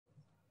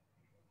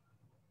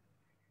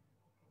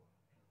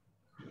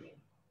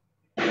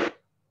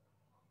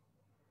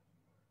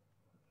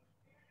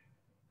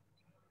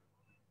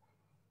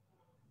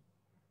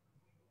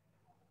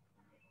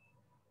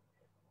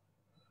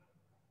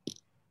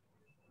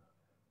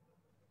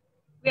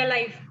We are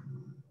live.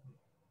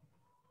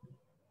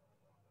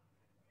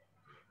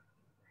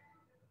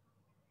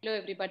 Hello,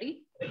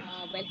 everybody.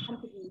 Welcome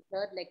to the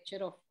third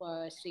lecture of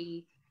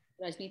Shri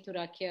Rajni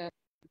Turakhia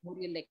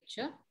Memorial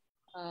Lecture.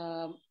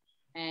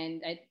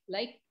 And I'd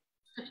like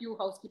a few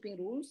housekeeping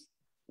rules.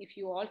 If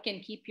you all can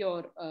keep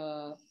your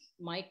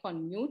mic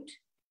on mute,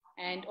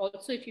 and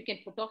also if you can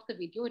put off the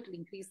video, it will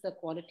increase the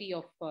quality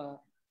of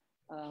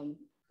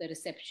the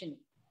reception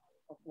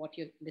of what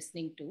you're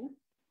listening to.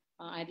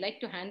 I'd like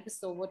to hand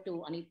this over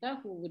to Anita,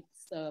 who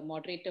is the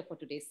moderator for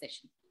today's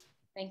session.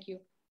 Thank you.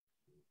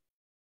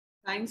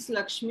 Thanks,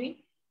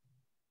 Lakshmi.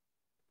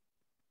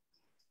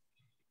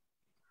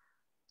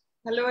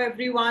 Hello,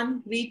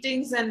 everyone.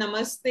 Greetings and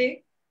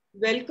namaste.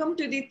 Welcome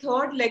to the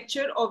third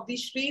lecture of the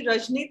Shri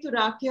Rajni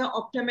Turakhia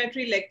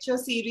Optometry Lecture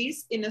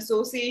Series in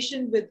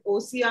association with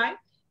OCI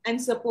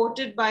and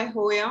supported by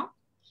Hoya.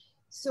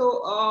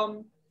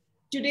 So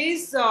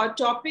today's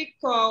topic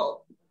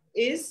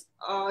is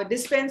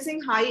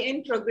dispensing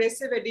high-end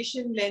progressive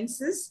edition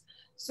lenses.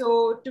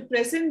 So to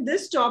present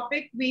this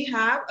topic, we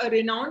have a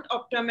renowned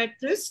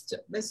optometrist,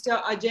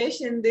 Mr. Ajay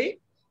Shinde,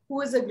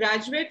 who is a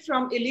graduate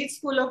from Elite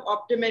School of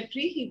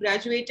Optometry. He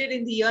graduated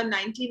in the year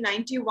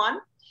 1991,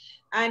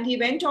 and he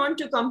went on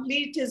to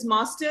complete his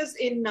master's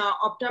in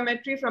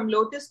optometry from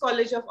Lotus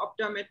College of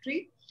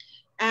Optometry.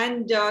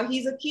 And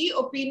he's a key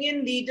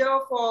opinion leader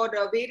for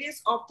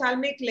various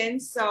ophthalmic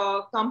lens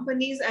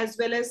companies as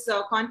well as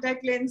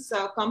contact lens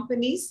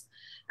companies.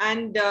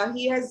 And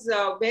he has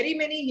very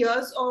many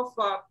years of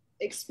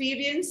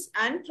experience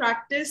and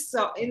practice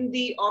in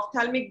the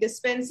ophthalmic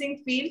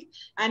dispensing field,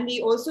 and he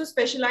also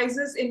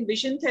specializes in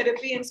vision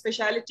therapy and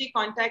specialty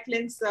contact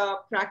lens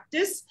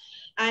practice.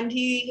 And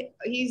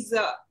he's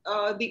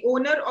the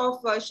owner of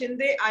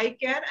Shinde Eye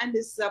Care, and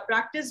his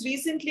practice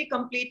recently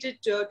completed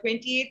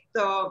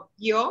 28th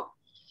year.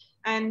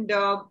 And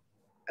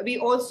we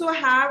also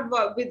have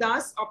with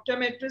us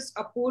optometrist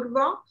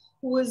Apurva,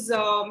 who is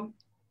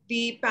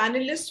the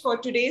panelist for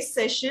today's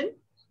session.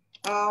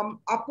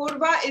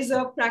 Apurva is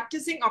a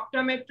practicing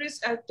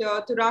optometrist at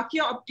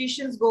Turakhia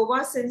Opticians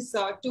Goa since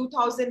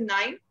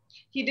 2009.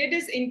 He did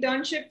his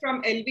internship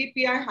from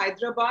LVPI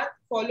Hyderabad,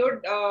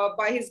 followed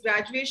by his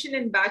graduation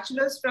and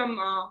bachelor's from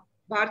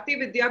Bharati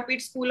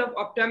Vidyapith School of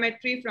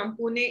Optometry from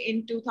Pune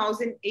in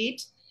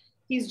 2008.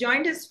 He's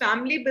joined his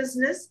family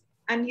business,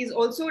 and he's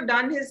also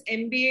done his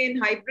MBA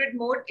in hybrid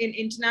mode in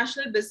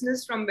international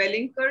business from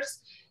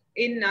Wellingkers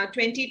in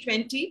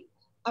 2020.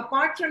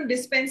 Apart from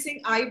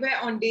dispensing eyewear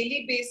on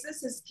daily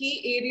basis, his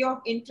key area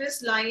of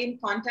interest lie in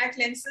contact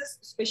lenses,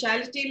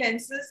 specialty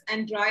lenses,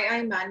 and dry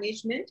eye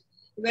management.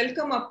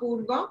 Welcome,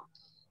 Apurva.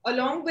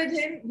 Along with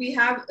him, we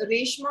have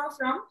Reshma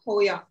from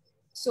Hoya.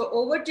 So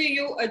over to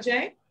you,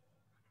 Ajay.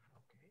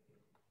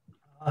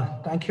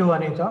 Thank you,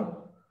 Anita.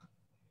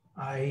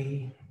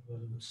 I will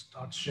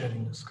start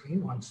sharing the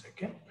screen. 1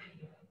 second.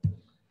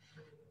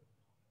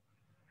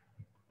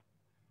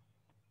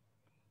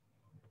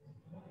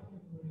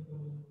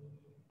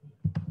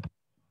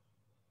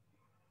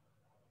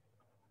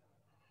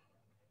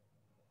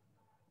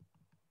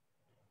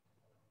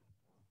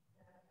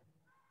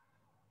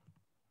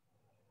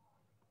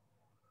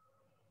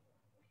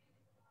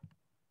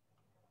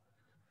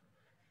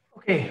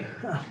 Okay,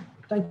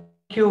 thank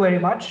you very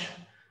much.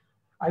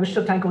 I wish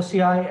to thank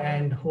OCI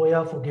and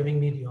Hoya for giving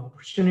me the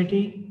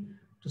opportunity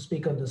to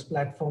speak on this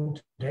platform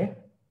today.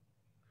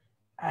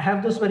 I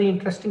have this very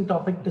interesting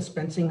topic,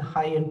 dispensing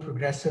high-end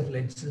progressive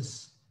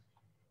lenses.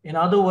 In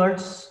other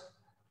words,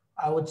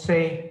 I would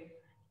say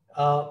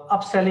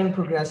upselling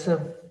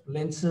progressive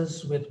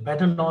lenses with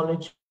better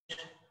knowledge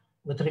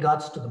with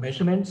regards to the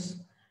measurements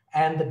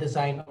and the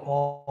design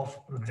of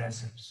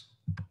progressives.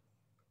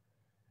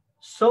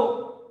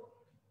 So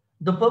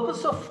the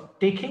purpose of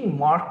taking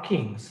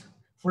markings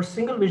for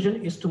single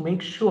vision is to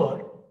make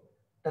sure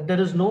that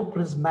there is no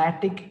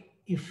prismatic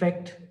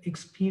effect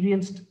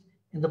experienced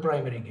in the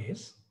primary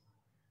gaze,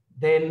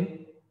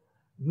 then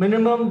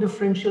minimum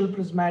differential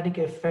prismatic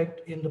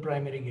effect in the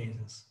primary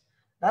gazes.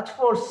 That's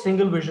for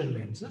single vision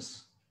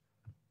lenses.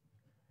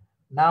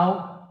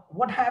 Now,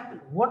 what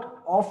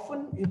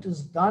often it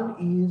is done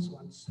is,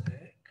 1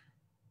 sec.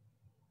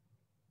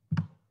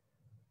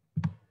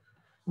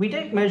 We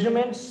take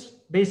measurements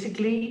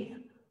basically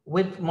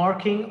with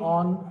marking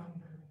on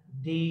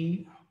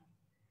the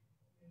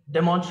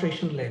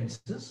demonstration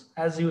lenses,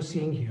 as you're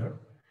seeing here.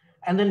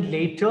 And then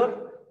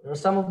later, there are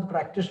some of the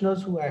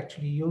practitioners who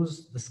actually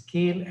use the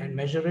scale and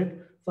measure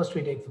it. First,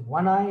 we take for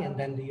one eye and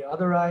then the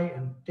other eye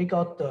and take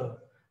out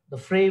the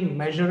frame,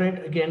 measure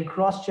it, again,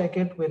 cross-check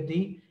it with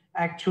the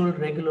actual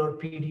regular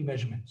PD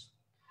measurements.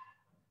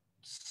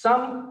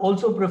 Some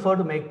also prefer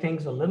to make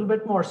things a little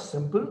bit more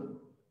simple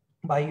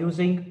by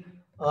using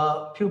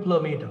a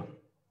pupillometer.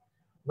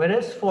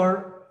 Whereas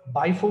for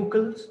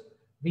bifocals,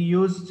 we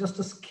use just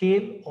a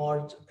scale,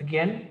 or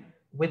again,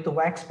 with the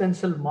wax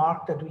pencil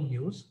mark that we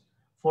use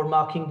for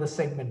marking the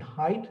segment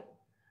height,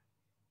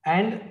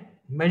 and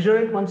measure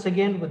it once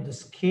again with the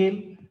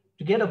scale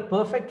to get a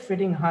perfect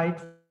fitting height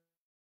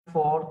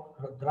for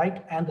the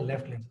right and the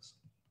left lenses.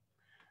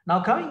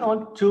 Now coming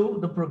on to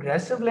the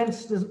progressive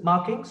lens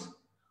markings,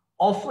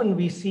 often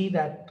we see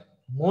that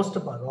most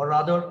of us, or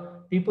rather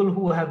people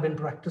who have been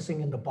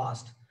practicing in the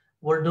past,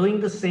 were doing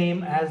the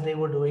same as they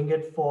were doing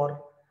it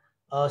for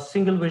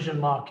single vision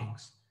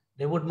markings.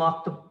 They would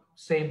mark the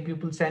same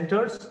pupil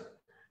centers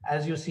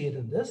as you see it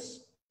in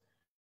this.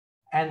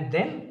 And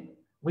then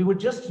we would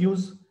just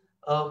use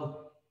a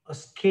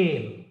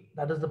scale,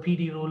 that is the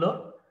PD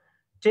ruler,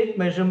 take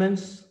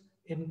measurements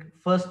in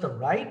first the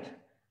right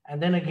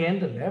and then again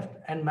the left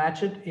and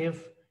match it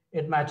if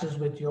it matches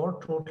with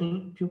your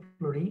total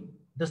pupillary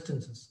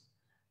distances.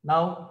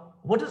 Now,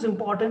 what is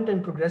important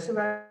in progressive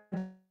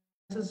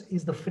lenses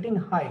is the fitting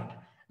height.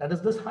 That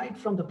is, this height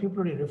from the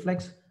pupillary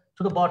reflects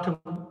to the bottom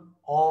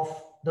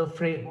of the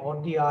frame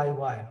or the eye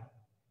wire.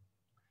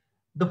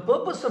 The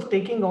purpose of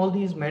taking all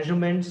these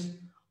measurements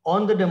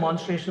on the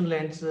demonstration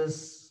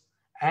lenses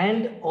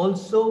and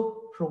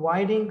also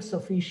providing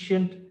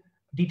sufficient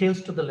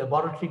details to the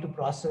laboratory to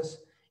process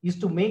is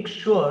to make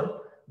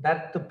sure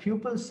that the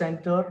pupil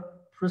center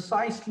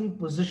precisely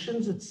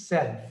positions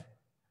itself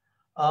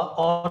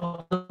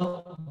or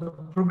the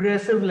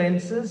progressive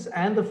lenses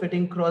and the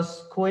fitting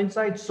cross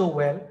coincide so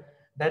well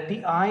that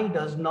the eye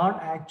does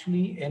not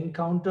actually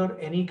encounter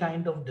any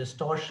kind of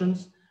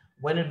distortions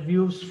when it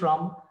views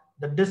from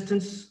the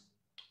distance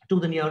to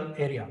the near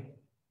area.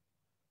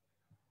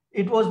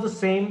 It was the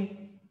same.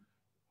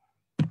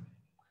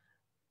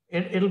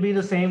 It'll be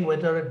the same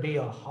whether it be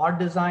a hard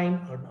design,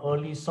 an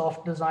early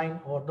soft design,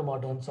 or the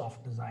modern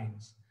soft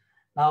designs.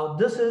 Now,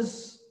 this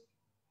is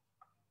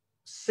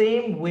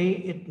same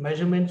way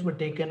measurements were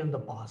taken in the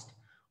past.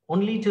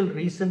 Only till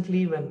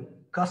recently, when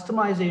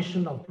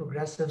customization of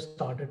progressive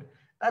started,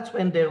 that's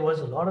when there was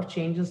a lot of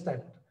changes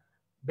that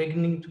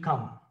beginning to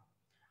come.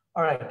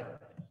 All right.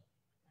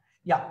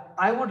 Yeah,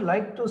 I would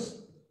like to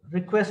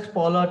request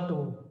Paula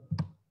to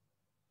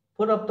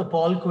put up the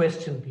poll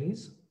question,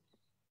 please.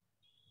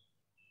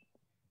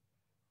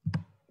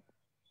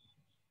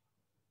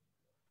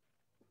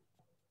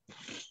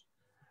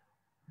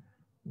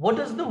 What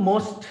is the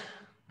most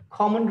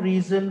common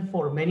reason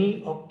for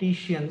many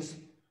opticians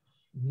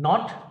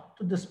not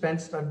to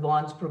dispense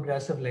advanced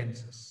progressive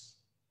lenses?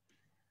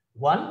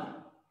 One,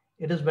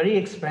 it is very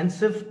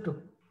expensive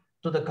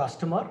to the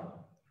customer.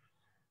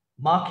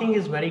 Marking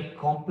is very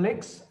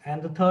complex.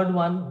 And the third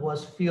one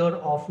was fear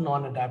of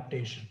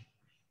non-adaptation.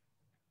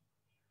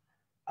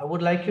 I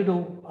would like you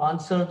to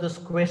answer this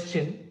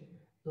question.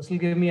 This will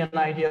give me an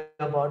idea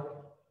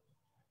about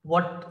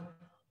what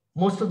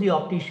most of the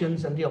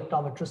opticians and the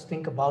optometrists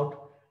think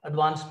about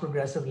advanced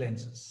progressive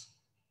lenses.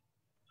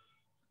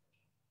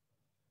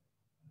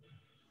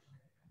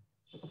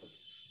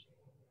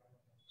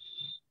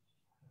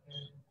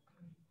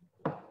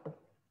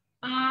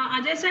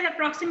 Ajay said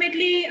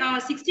approximately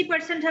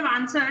 60% have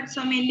answered,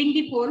 so I'm ending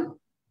the poll.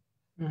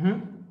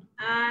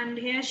 And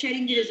here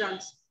sharing the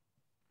results.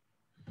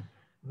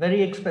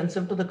 Very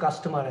expensive to the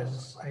customer,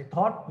 as I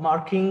thought.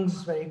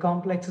 Markings, very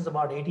complex, is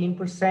about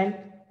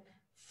 18%.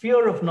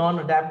 Fear of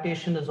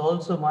non-adaptation is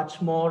also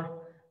much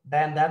more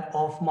than that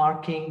of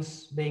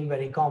markings being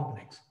very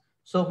complex.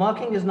 So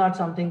marking is not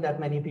something that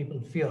many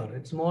people fear.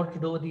 It's more to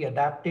do with the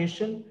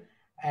adaptation.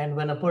 And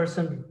when a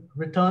person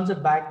returns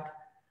it back,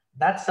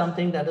 that's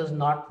something that is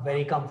not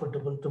very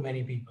comfortable to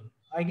many people.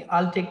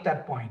 I'll take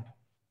that point.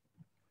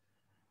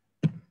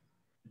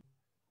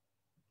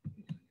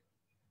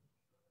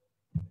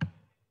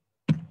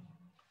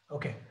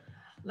 Okay,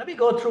 let me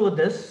go through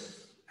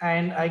this,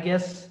 and I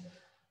guess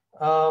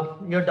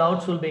your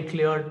doubts will be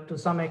cleared to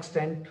some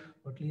extent,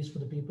 at least for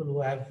the people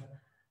who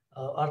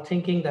are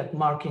thinking that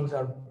markings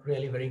are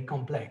really very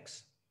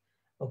complex.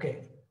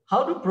 Okay,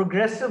 how do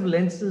progressive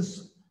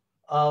lenses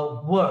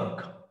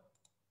work?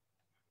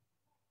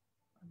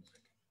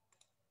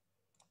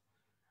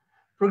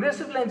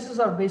 Progressive lenses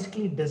are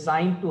basically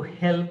designed to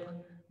help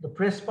the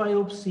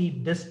presbyope see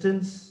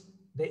distance,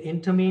 the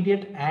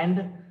intermediate,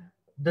 and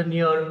the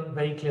near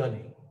very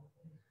clearly.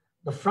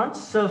 The front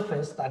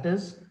surface, that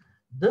is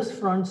this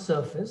front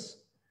surface,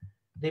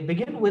 they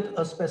begin with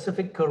a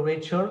specific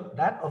curvature,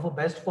 that of a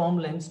best form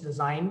lens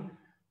design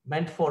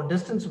meant for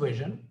distance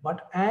vision.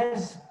 But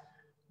as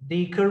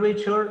the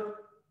curvature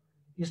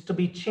is to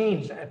be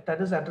changed,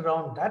 that is at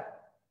around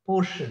that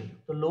portion,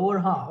 the lower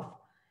half,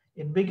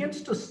 it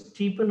begins to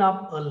steepen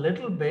up a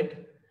little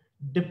bit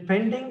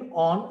depending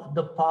on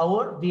the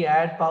power, the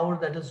add power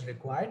that is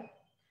required.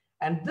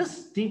 And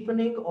this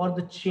steepening or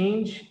the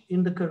change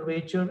in the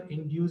curvature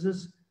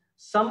induces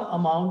some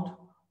amount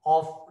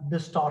of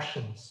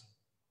distortions,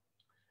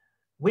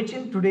 which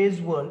in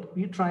today's world,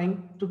 we're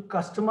trying to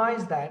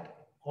customize that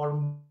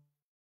or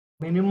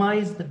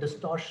minimize the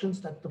distortions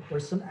that the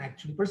person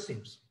actually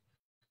perceives.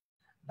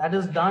 That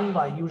is done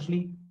by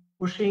usually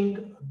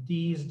pushing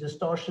these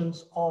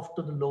distortions off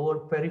to the lower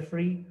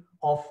periphery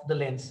of the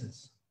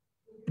lenses.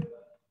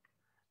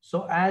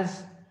 So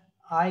as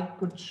I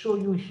could show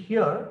you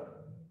here,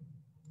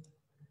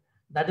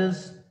 that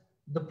is,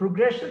 the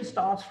progression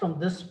starts from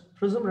this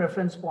prism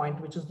reference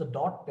point, which is the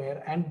dot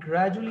pair, and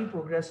gradually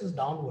progresses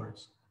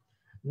downwards.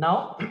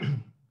 Now,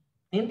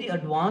 in the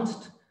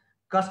advanced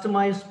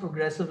customized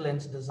progressive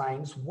lens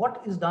designs,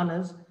 what is done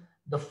is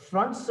the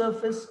front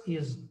surface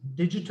is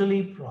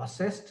digitally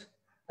processed.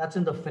 That's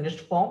in the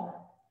finished form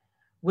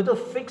with a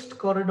fixed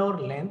corridor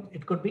length.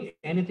 It could be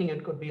anything.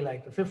 It could be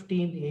like the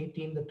 15, the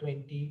 18, the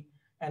 20,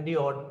 and the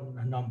odd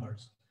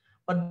numbers.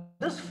 But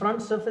this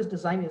front surface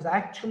design is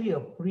actually a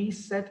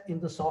preset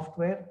in the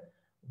software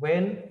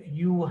when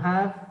you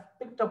have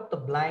picked up the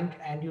blank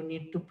and you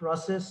need to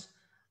process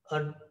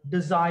a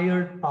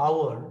desired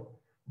power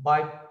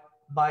by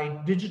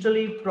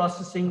digitally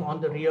processing on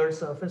the rear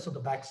surface or the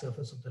back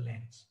surface of the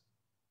lens.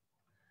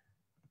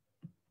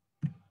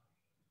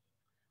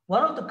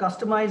 One of the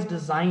customized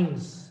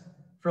designs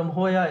from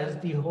Hoya is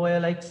the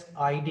Hoya-Lex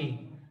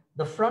ID.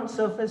 The front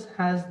surface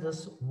has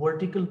this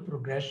vertical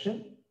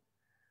progression,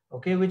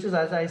 okay, which is,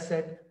 as I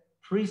said,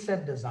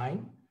 preset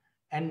design.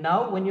 And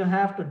now when you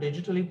have to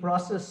digitally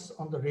process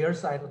on the rear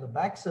side of the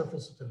back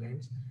surface of the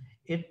lens,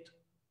 it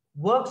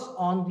works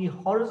on the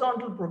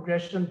horizontal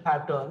progression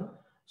pattern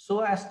so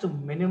as to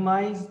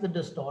minimize the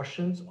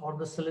distortions or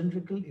the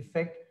cylindrical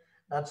effect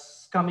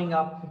that's coming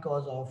up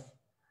because of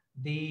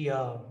the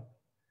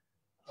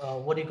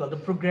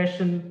the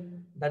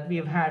progression that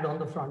we've had on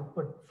the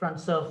front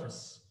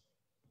surface.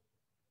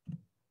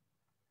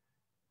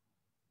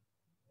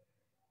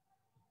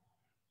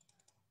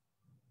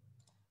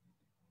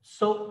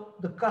 So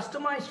the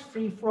customized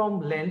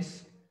freeform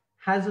lens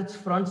has its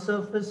front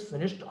surface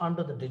finished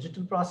under the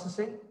digital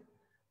processing.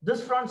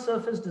 This front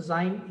surface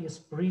design is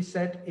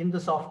preset in the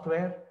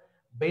software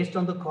based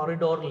on the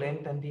corridor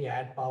length and the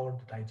add power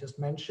that I just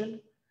mentioned.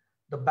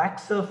 The back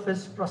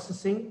surface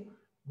processing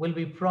will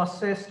be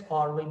processed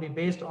or will be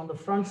based on the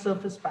front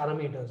surface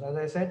parameters. As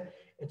I said,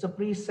 it's a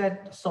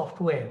preset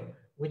software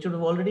which would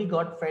have already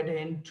got fed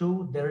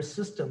into their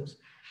systems.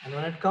 And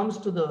when it comes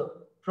to the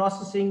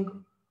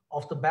processing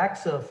of the back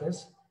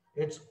surface,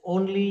 it's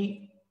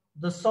only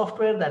the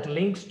software that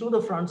links to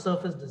the front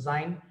surface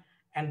design,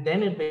 and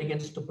then it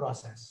begins to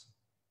process.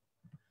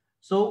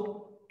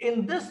 So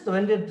in this,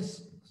 when it's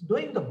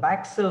doing the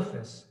back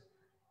surface,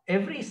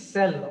 every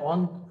cell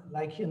on,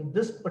 like in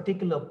this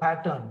particular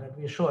pattern that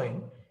we're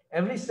showing,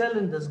 every cell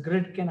in this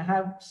grid can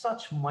have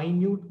such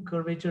minute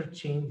curvature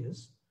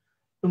changes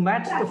to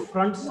match the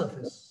front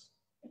surface.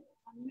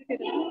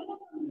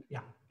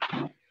 Yeah.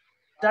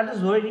 That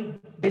is very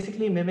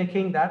basically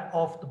mimicking that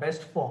of the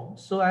best form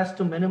so as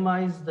to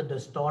minimize the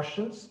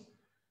distortions.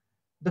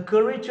 The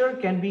curvature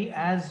can be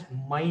as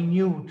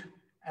minute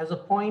as a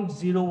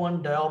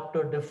 0.01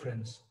 diopter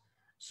difference.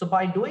 So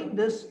by doing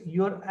this,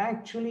 you're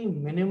actually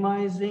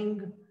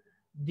minimizing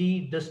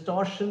the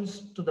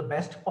distortions to the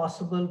best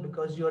possible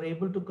because you're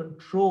able to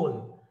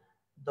control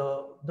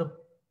the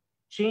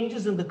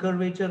changes in the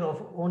curvature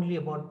of only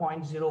about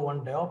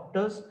 0.01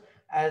 diopters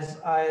as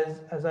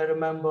I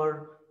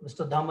remember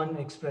Mr. Dhaman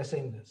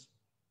expressing this.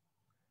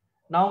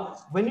 Now,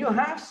 when you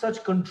have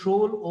such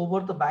control over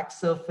the back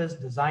surface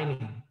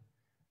designing,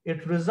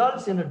 it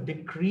results in a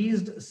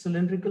decreased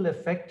cylindrical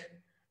effect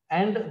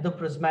and the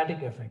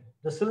prismatic effect.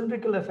 The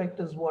cylindrical effect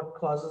is what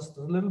causes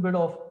a little bit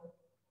of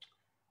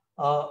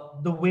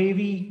the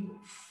wavy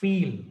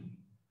feel,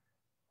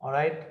 all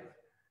right?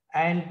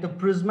 And the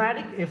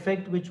prismatic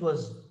effect, which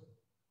was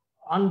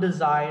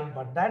undesired,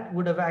 but that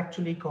would have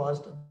actually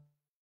caused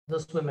the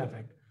swim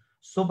effect.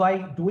 So by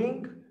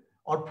doing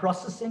or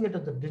processing it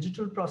at the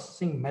digital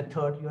processing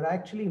method, you're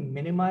actually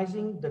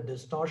minimizing the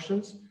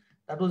distortions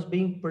that was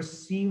being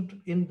perceived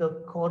in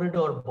the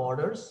corridor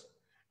borders,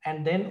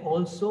 and then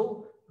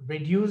also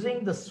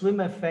reducing the swim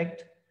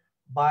effect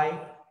by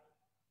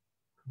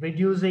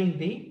reducing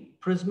the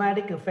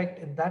prismatic effect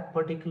in that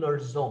particular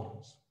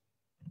zones.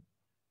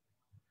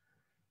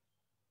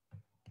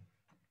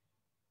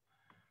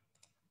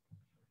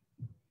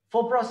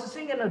 For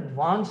processing an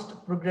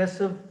advanced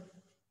progressive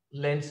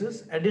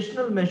lenses,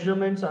 additional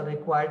measurements are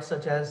required,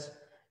 such as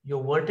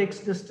your vertex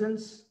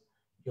distance,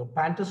 your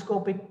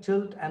pantoscopic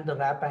tilt, and the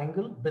wrap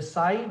angle.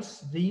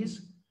 Besides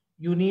these,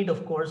 you need,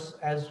 of course,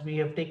 as we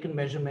have taken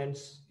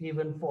measurements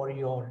even for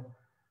your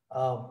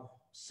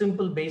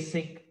simple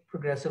basic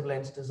progressive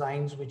lens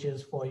designs, which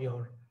is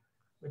your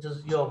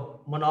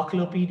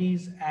monocular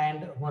PDs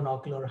and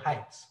monocular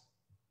heights.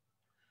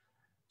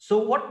 So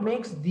what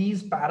makes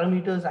these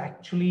parameters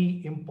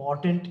actually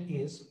important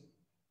is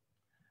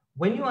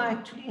when you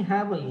actually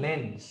have a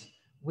lens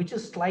which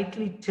is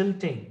slightly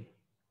tilting,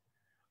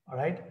 all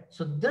right?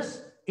 So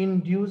this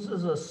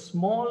induces a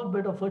small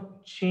bit of a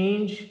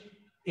change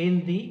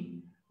in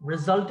the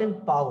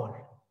resultant power.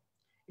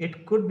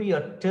 It could be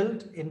a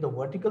tilt in the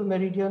vertical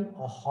meridian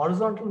or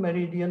horizontal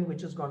meridian,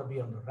 which is going to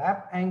be on the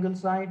wrap angle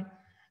side,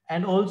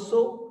 and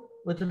also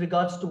with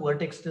regards to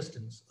vertex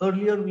distance.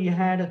 Earlier, we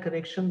had a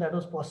correction that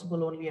was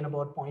possible only in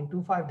about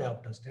 0.25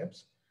 diopter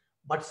steps.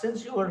 But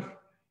since you are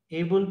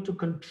able to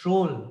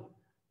control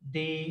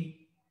the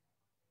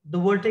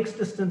vertex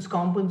distance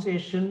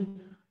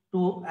compensation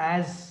to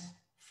as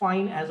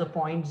fine as a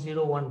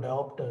 0.01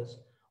 diopters,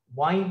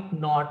 why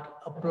not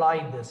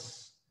apply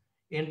this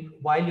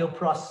while you're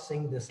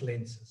processing these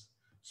lenses?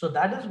 So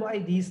that is why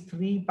these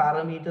three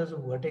parameters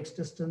of vertex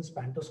distance,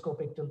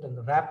 pantoscopic tilt, and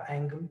the wrap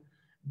angle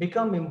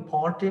become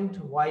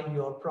important while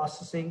you're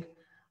processing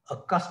a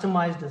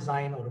customized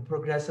design or a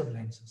progressive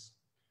lenses.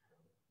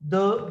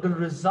 The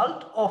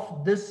result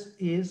of this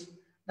is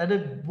that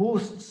it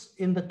boosts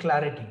in the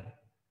clarity.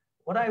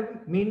 What I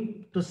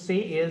mean to say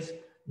is,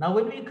 now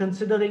when we're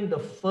considering the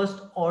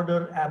first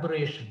order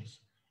aberrations,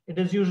 it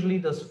is usually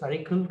the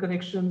spherical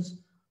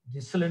corrections,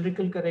 the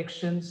cylindrical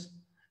corrections,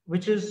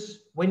 which is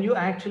when you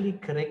actually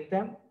correct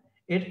them,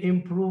 it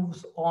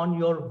improves on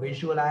your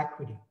visual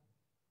acuity.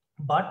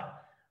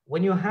 But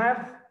when you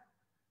have,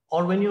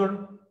 or when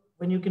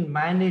you can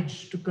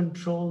manage to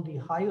control the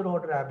higher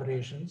order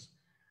aberrations,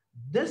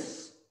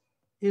 this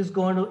is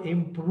going to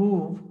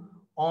improve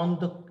on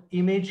the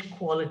image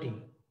quality.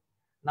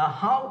 Now,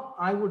 how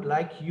I would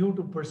like you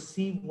to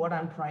perceive what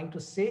I'm trying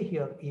to say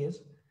here is,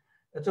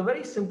 it's a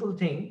very simple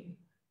thing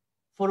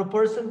for a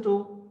person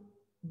to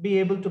be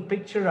able to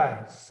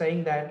picturize,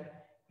 saying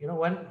that, you know,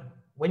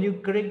 when you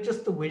correct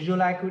just the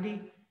visual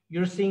acuity,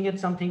 you're seeing it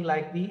something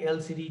like the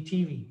LCD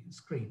TV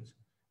screens.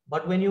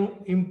 But when you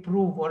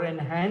improve or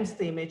enhance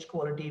the image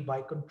quality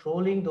by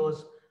controlling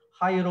those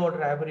higher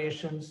order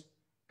aberrations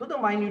to the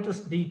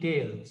minutest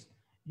details,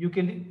 you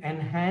can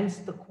enhance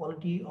the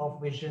quality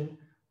of vision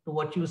to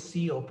what you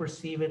see or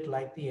perceive it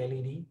like the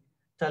LED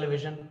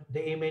television.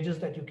 The images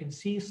that you can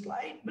see,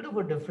 slight bit of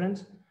a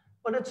difference,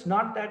 but it's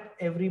not that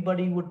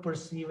everybody would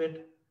perceive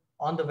it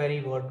on the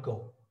very word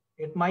go.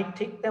 It might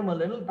take them a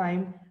little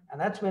time, and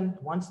that's when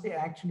once they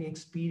actually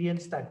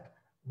experience that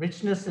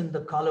richness in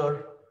the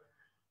color,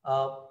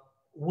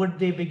 would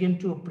they begin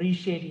to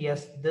appreciate,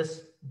 yes,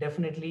 this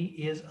definitely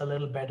is a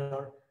little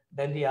better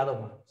than the other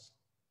ones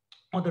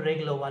or the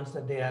regular ones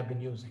that they have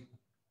been using.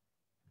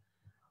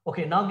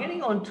 Okay, now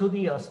getting on to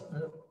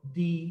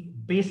the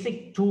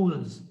basic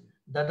tools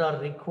that are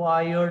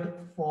required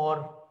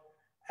for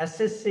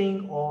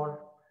assessing or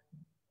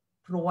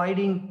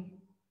providing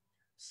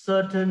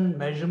certain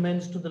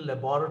measurements to the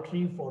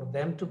laboratory for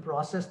them to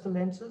process the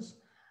lenses.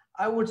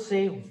 I would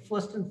say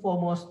first and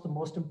foremost, the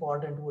most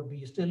important would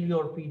be still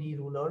your PD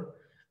ruler,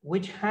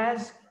 which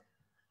has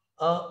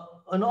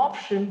an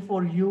option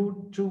for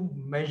you to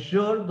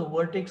measure the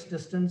vertex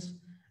distance,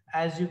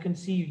 as you can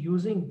see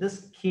using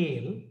this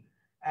scale.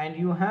 And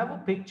you have a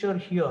picture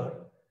here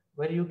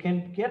where you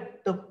can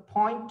get the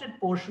pointed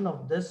portion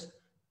of this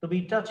to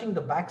be touching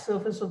the back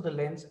surface of the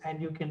lens,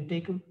 and you can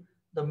take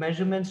the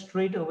measurement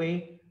straight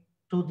away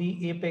to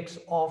the apex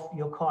of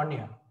your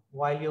cornea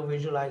while you're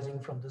visualizing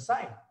from the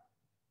side.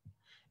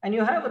 And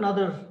you have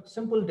another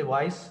simple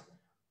device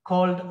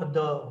called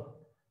the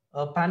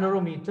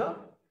panometer.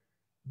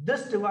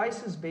 This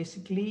device is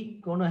basically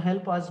going to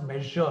help us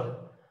measure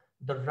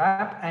the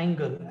wrap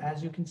angle,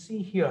 as you can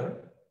see here.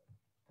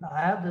 Now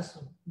I have this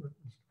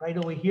right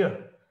over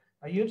here.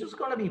 Now you're just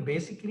going to be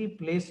basically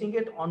placing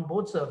it on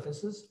both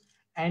surfaces,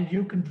 and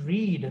you can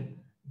read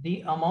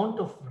the amount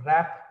of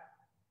wrap.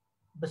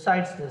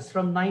 Besides this,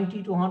 from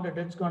 90 to 100,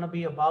 it's going to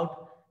be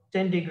about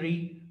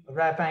 10-degree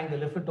wrap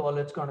angle. If at all,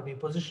 it's going to be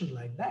positioned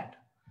like that.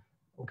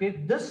 Okay,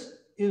 this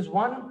is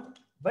one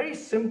very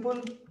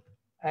simple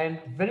and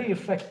very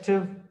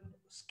effective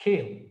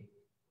scale.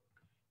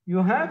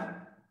 You have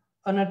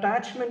an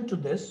attachment to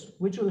this,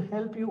 which will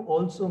help you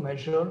also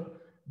measure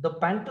the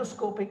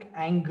pantoscopic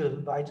angle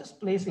by just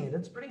placing it.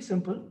 It's pretty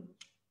simple.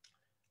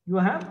 You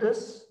have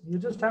this, you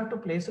just have to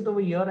place it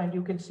over here, and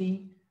you can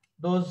see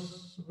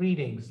those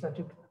readings that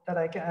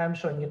I'm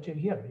showing it to you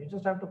here. You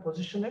just have to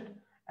position it,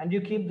 and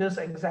you keep this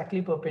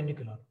exactly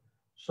perpendicular.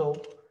 So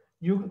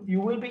you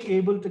will be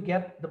able to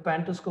get the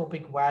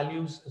pantoscopic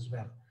values as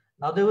well.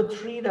 Now there were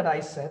three that I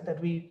said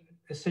that we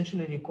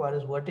essentially require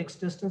is vertex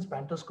distance,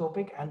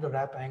 pantoscopic, and the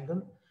wrap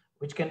angle,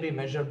 which can be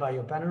measured by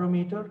your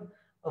panometer.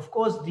 Of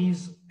course,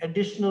 these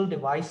additional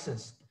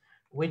devices,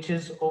 which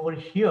is over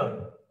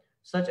here,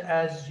 such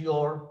as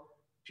your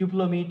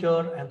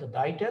pupillometer and the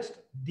dye test,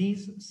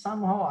 these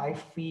somehow I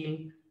feel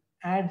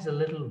adds a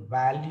little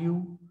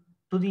value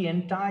to the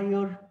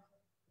entire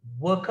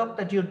workup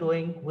that you're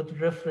doing with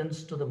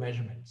reference to the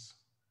measurements.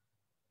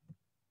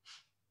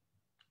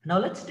 Now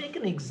let's take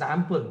an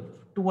example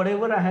to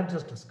whatever I have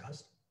just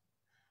discussed.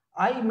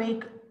 I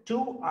make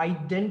two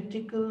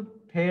identical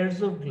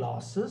pairs of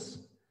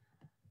glasses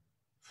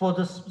for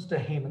this Mr.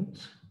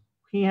 Hemant.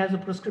 He has a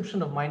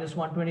prescription of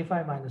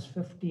 -125,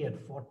 -50 at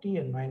 40,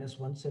 and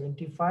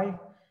 -175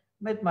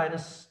 with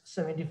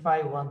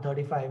 -75,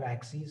 135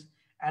 axes.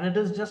 And it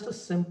is just a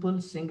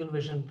simple single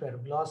vision pair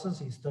of glasses.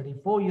 He's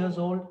 34 years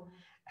old,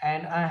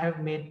 and I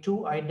have made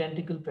two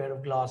identical pair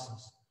of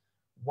glasses.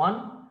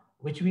 One,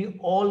 which we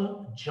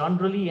all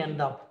generally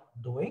end up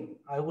doing.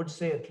 I would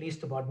say at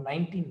least about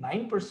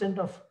 99%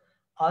 of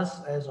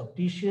us as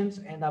opticians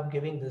end up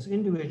giving this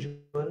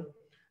individual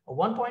a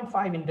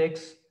 1.5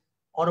 index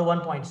or a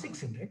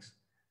 1.6 index,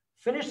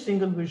 finished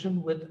single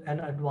vision with an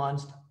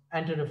advanced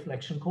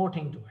anti-reflection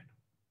coating to it.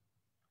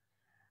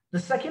 The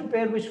second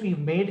pair which we've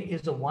made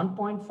is a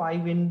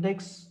 1.5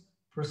 index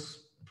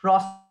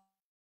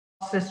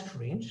processed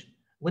range,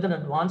 with an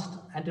advanced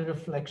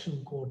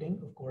anti-reflection coating.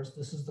 Of course,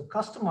 this is the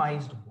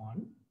customized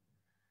one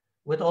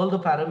with all the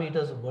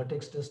parameters of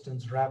vertex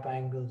distance, wrap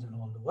angles, and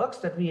all the works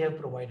that we have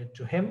provided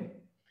to him.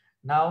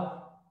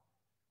 Now,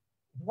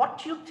 what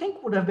do you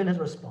think would have been his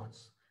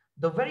response?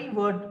 The very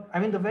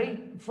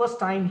first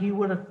time he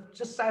would have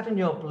just sat in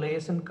your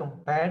place and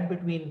compared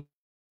between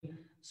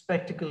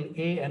spectacle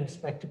A and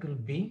spectacle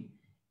B,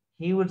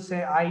 he would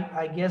say,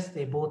 I guess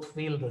they both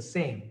feel the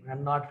same.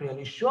 I'm not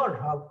really sure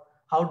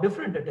how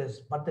different it is.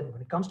 But then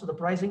when it comes to the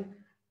pricing,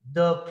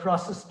 the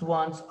processed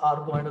ones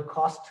are going to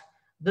cost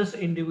this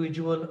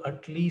individual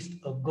at least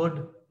a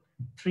good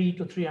 3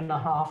 to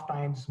 3.5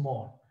 times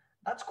more.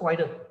 That's quite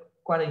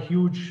a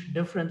huge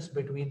difference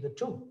between the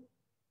two.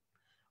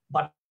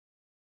 But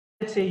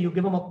let's say you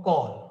give him a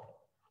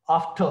call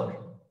after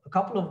a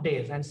couple of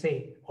days and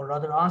say, or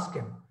rather ask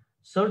him,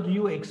 sir, do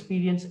you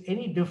experience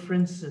any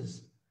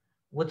differences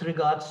with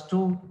regards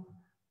to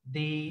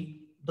the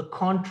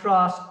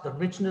contrast, the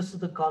richness of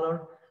the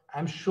color?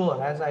 I'm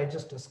sure, as I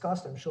just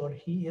discussed, I'm sure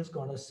he is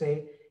going to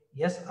say,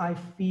 yes, I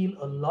feel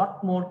a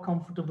lot more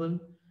comfortable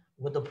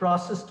with the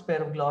processed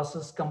pair of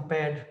glasses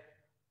compared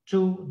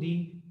to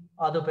the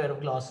other pair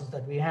of glasses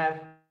that we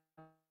have.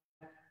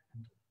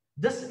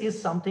 This is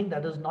something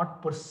that is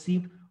not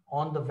perceived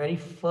on the very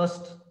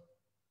first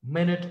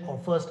minute or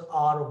first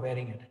hour of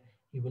wearing it.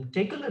 He will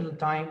take a little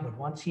time, but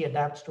once he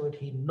adapts to it,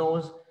 he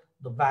knows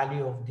the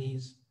value of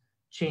these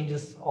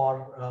changes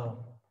or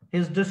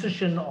his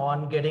decision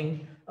on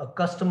getting a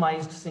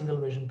customized single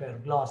vision pair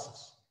of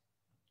glasses.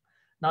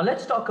 Now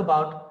let's talk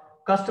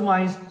about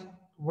customized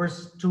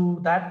versus to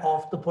that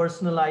of the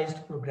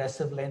personalized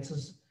progressive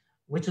lenses,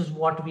 which is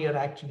what we are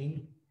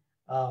actually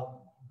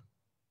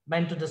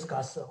meant to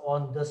discuss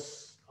on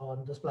this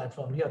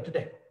platform here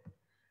today.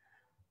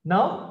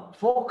 Now,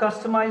 for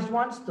customized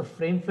ones, the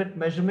frame fit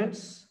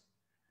measurements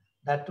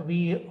that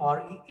we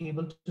are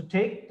able to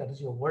take, that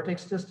is your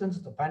vertex distance,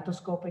 the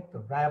pantoscopic, the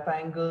wrap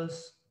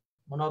angles,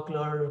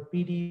 monocular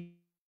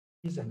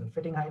PDs, and the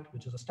fitting height,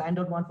 which is a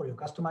standard one for your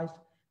customized.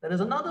 There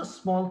is another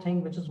small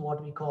thing, which is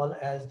what we call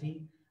as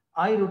the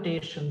eye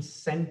rotation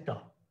center.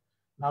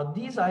 Now,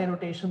 these eye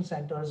rotation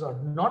centers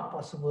are not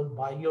possible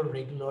by your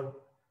regular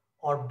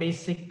or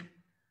basic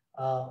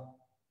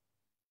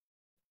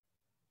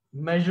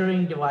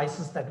measuring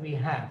devices that we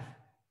have.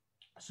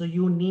 So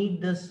you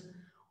need this,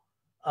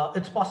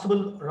 it's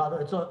possible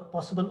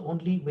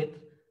only with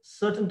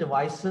certain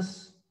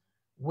devices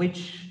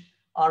which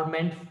are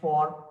meant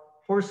for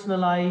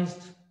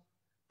personalized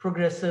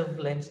progressive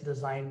lens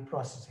design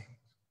processing.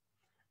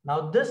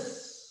 Now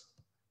this,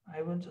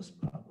 I will just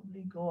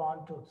probably go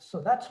on to,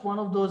 so that's one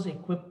of those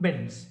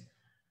equipments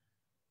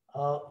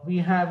we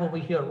have over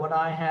here. What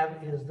I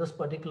have is this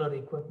particular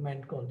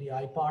equipment called the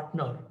Eye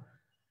Partner,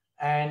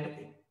 and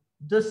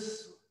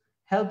this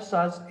helps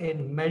us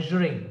in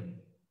measuring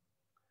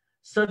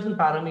certain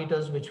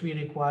parameters which we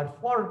require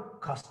for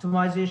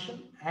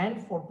customization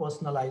and for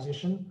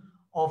personalization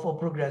of a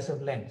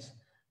progressive lens.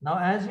 Now,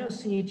 as you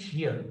see it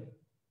here,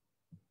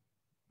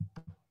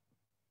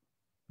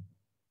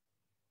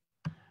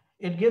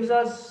 it gives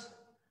us,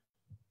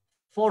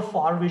 for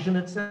far vision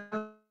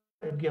itself,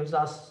 it gives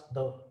us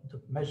the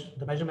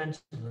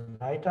measurements of the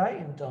right eye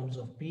in terms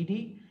of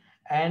PD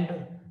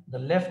and the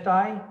left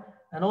eye,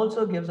 and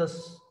also gives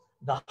us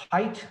the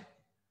height,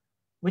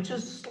 which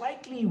is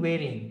slightly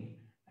varying.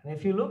 And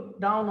if you look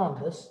down on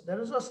this, there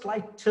is a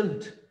slight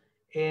tilt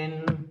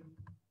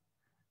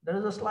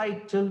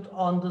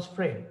on this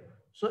frame.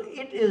 So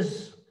it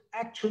is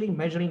actually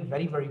measuring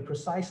very, very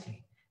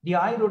precisely. The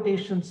eye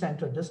rotation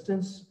center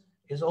distance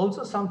is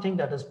also something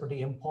that is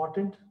pretty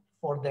important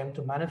for them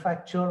to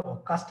manufacture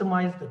or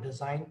customize the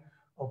design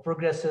of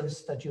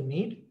progressives that you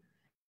need.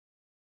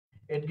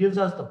 It gives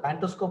us the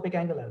pantoscopic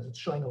angle, as it's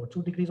showing over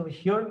 2 degrees over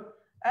here,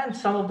 and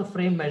some of the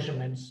frame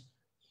measurements,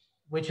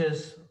 which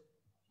is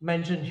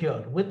mentioned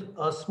here with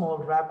a small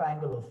wrap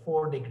angle of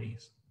 4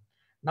 degrees.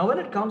 Now, when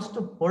it comes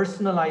to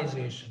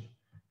personalization,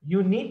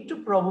 you need to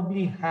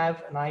probably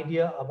have an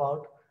idea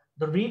about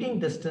the reading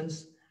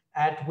distance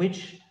at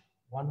which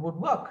one would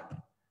work.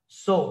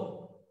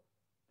 So,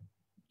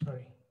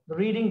 the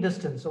reading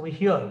distance over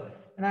here,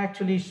 it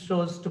actually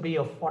shows to be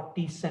a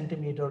 40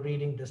 centimeter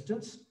reading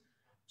distance.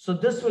 So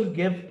this will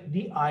give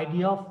the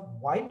idea of,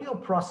 while you're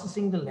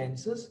processing the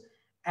lenses,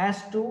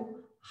 as to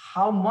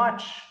how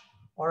much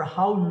or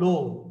how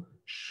low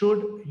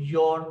should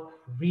your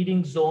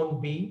reading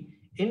zone be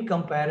in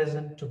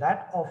comparison to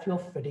that of your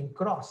fitting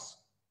cross.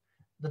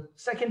 The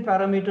second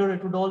parameter,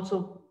 it would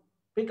also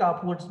pick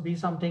upwards, be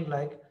something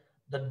like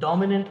the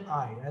dominant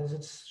eye, as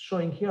it's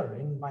showing here.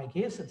 In my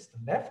case, it's the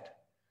left.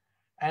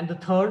 And the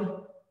third,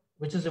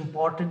 which is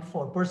important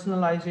for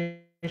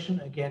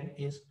personalization, again,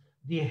 is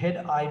the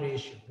head-eye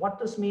ratio. What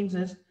this means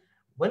is,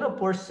 when a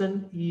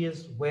person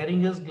is wearing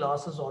his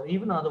glasses or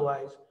even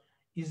otherwise,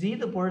 is he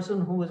the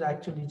person who is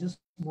actually just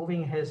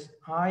moving his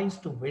eyes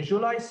to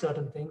visualize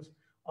certain things,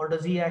 or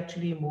does he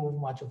actually move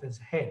much of his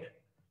head?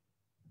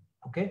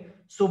 Okay,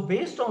 so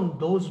based on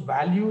those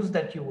values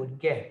that you would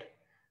get,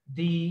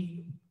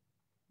 the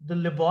the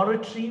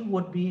laboratory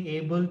would be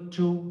able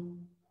to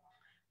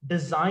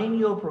design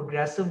your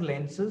progressive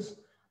lenses.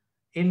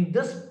 In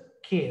this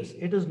case,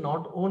 it is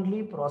not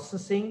only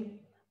processing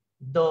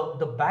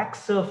the back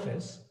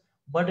surface,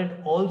 but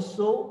it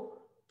also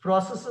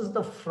processes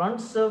the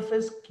front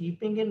surface,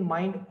 keeping in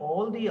mind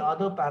all the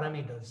other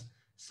parameters,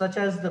 such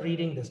as the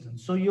reading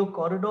distance. So your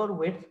corridor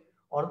width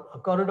or a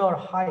corridor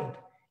height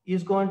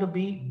is going to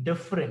be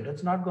different.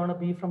 It's not going to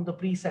be from the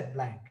preset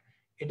blank.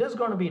 It is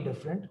going to be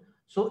different.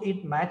 So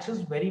it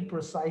matches very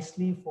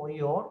precisely for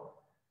your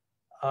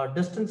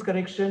distance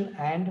correction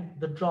and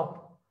the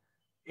drop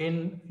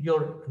in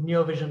your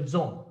near vision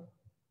zone.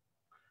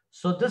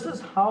 So this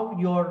is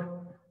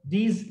how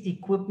these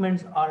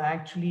equipments are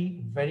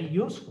actually very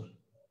useful.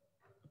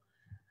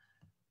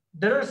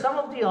 There are some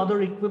of the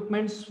other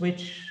equipments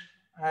which,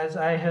 as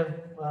I have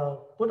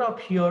put up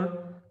here,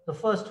 the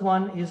first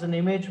one is an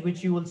image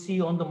which you will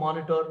see on the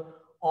monitor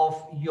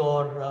of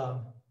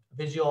your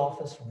Visio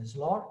office from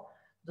Islor.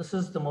 This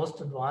is the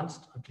most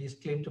advanced, at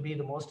least claimed to be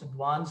the most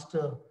advanced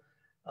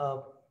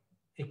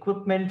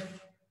equipment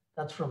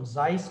that's from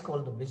Zeiss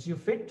called the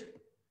VisioFit.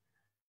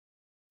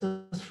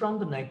 This is from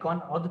the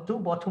Nikon, or the two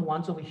bottom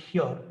ones over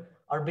here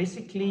are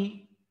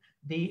basically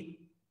the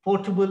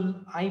portable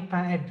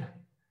iPad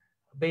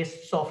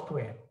based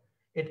software.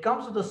 It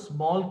comes with a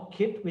small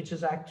kit which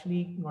is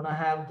actually going to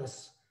have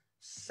this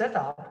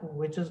setup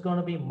which is going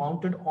to be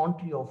mounted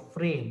onto your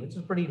frame, which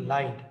is pretty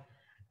light.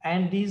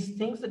 And these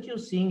things that you're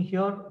seeing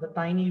here, the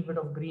tiny bit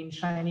of green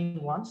shiny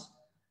ones,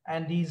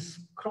 and these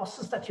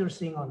crosses that you're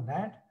seeing on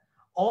that,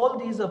 all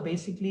these are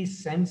basically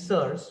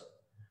sensors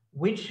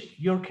which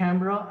your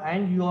camera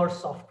and your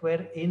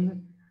software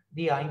in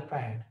the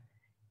iPad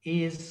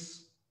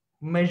is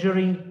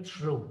measuring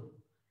through.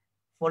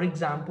 For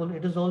example,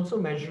 it is also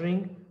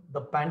measuring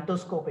the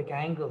pantoscopic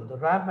angle, the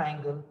wrap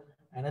angle,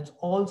 and it's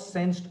all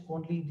sensed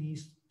only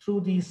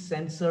through these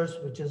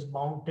sensors, which is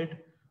mounted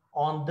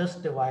on this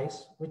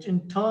device, which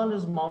in turn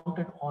is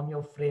mounted on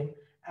your frame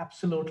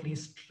absolutely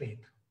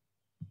straight.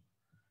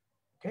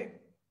 Okay.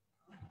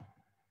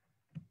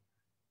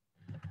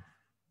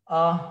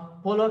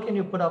 Paula, can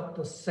you put up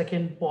the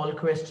second poll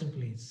question,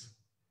 please?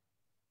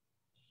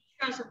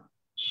 Sure, sir.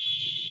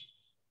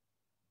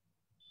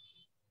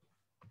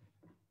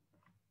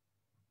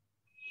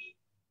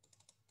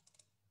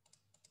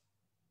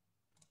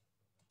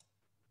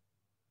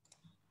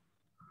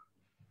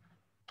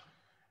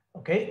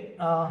 Okay,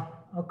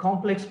 a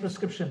complex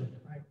prescription.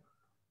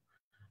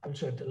 I'll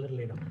show it a little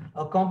later.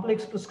 A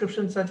complex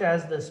prescription such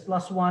as this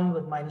 +1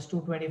 with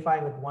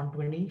 -225 with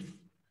 120,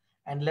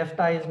 and left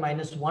eye is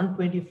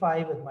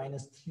 -125 with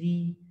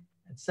 -3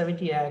 and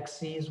 70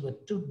 axes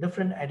with two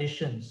different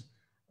additions,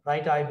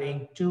 right eye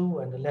being 2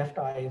 and the left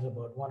eye is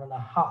about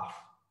 1.5.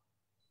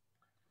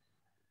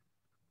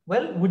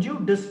 Well, would you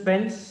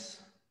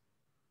dispense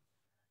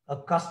a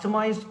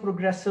customized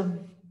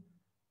progressive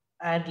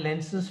add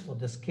lenses for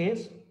this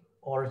case,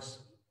 or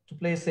to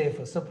play safe,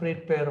 a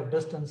separate pair of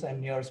distance and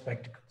near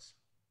spectacles?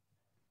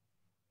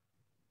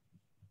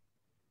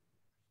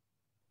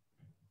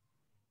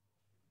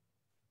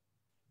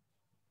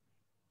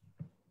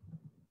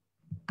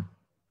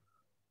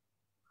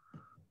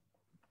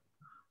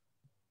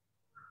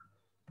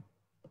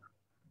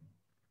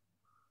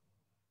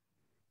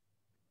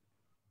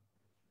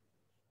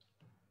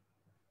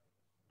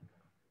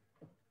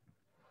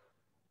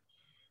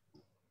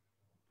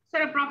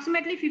 Sir,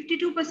 approximately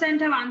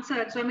 52% have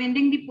answered. So I'm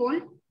ending the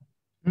poll.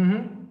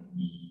 Mm-hmm.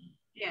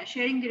 Yeah,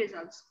 sharing the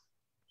results.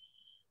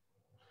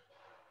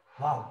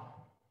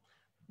 Wow.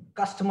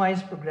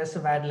 Customized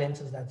progressive add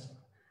lenses,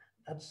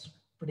 that's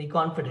pretty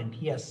confident,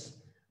 yes.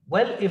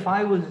 Well, if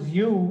I was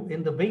you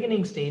in the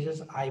beginning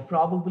stages, I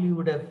probably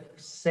would have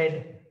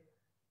said,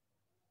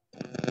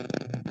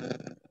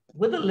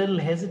 with a little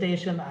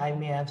hesitation, I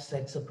may have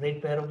said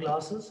separate pair of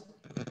glasses.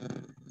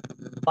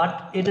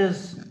 But it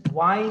is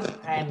wise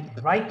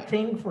and right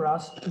thing for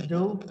us to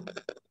do.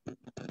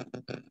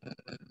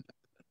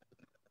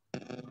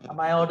 Am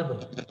I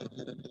audible?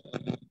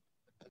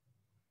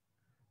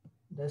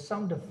 There's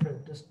some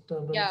different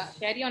disturbance. Yeah,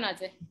 carry on,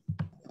 Ajay.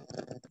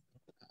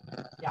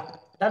 Yeah,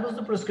 that was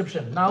the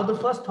prescription. Now, the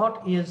first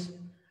thought is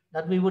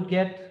that we would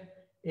get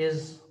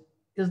is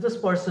this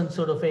person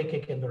sort of a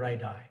kick in the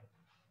right eye?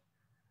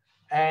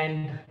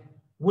 And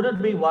would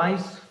it be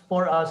wise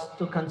for us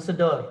to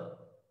consider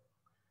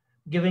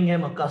giving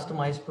him a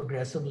customized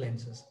progressive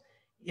lenses?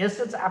 Yes,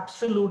 it's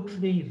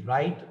absolutely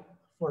right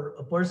for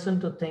a person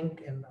to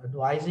think and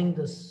advising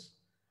this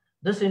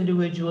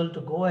individual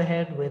to go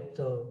ahead with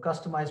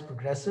customized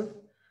progressive.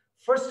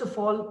 First of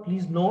all,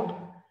 please note,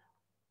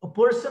 a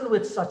person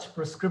with such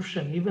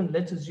prescription, even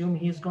let's assume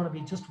he's going to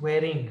be just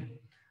wearing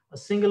a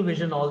single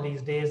vision all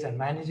these days and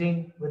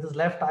managing with his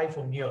left eye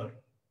from near.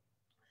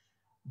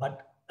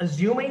 But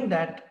assuming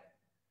that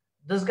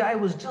this guy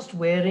was just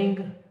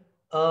wearing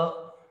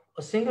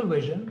a single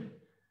vision,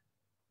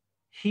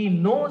 he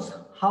knows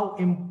how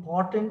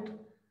important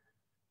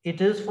it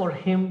is for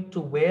him to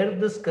wear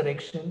this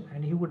correction,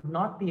 and he would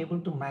not be able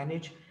to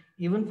manage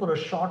even for a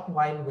short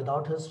while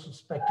without his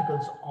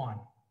spectacles on.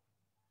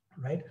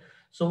 right?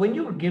 So when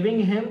you're giving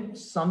him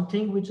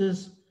something which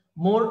is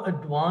more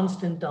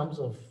advanced in terms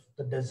of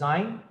the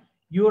design,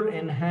 you're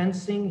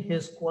enhancing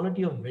his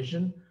quality of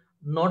vision,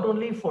 not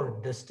only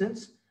for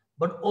distance,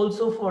 but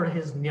also for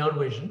his near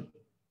vision,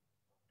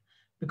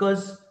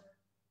 because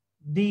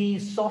the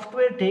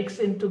software takes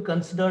into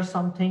consider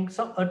something,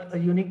 a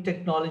unique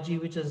technology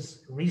which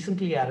is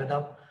recently added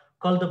up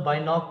called the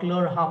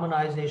binocular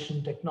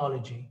harmonization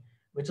technology,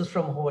 which is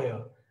from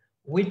Hoyer,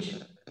 which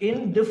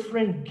in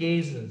different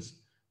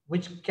gazes,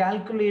 which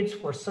calculates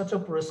for such a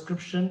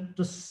prescription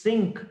to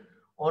sync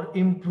or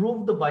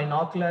improve the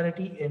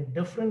binocularity in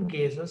different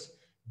gazes,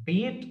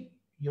 be it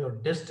your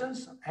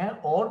distance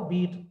or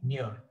be it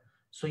near.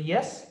 So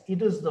yes,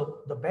 it is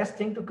the best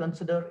thing to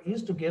consider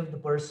is to give the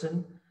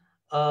person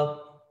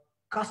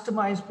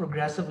customized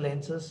progressive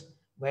lenses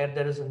where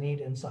there is a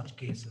need in such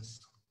cases.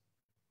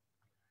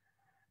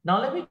 Now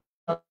let me give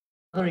you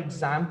another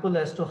example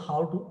as to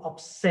how to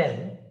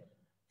upsell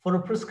for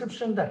a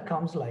prescription that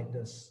comes like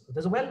this.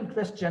 There's a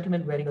well-dressed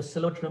gentleman wearing a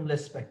silhouette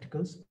rimless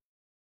spectacles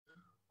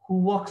who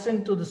walks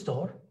into the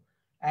store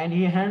and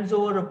he hands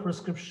over a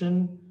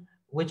prescription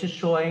which is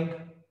showing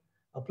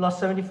a plus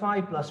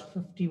 75, plus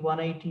 50,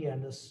 180,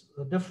 and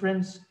the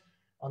difference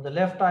on the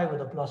left eye with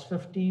a plus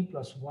 50,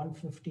 plus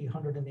 150,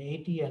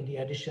 180, and the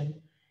addition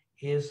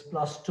is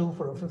plus 2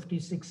 for a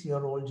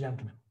 56-year-old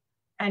gentleman.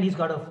 And he's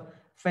got a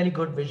fairly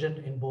good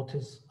vision in both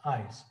his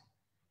eyes.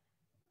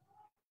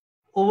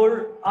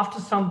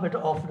 After some bit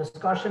of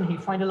discussion, he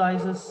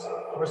finalizes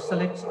or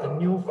selects a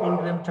new full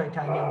rim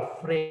titanium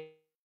frame.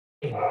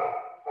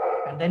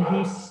 And then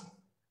he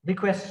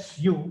requests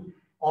you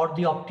or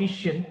the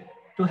optician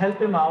to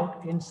help him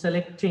out in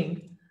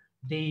selecting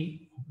the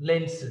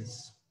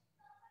lenses.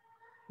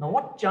 Now,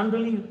 what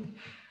generally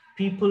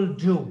people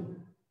do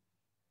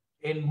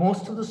in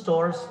most of the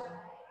stores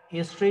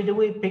is straight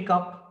away pick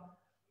up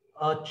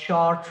a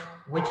chart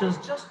which is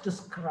just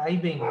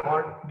describing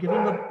or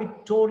giving a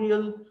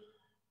pictorial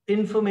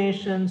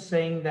information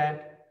saying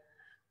that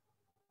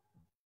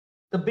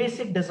the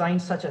basic design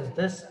such as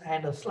this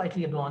and a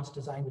slightly advanced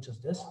design which is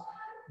this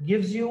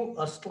gives you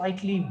a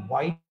slightly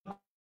wider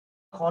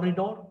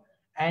corridor,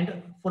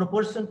 and for a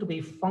person to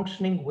be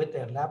functioning with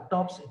their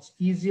laptops, it's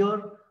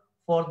easier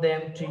for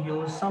them to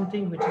use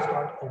something which has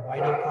got a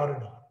wider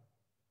corridor.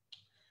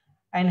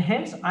 And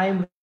hence I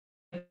am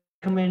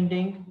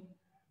recommending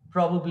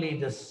probably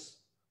this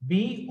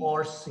B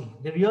or C.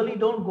 They really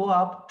don't go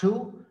up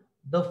to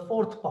the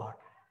fourth part,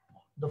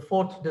 the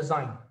fourth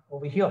design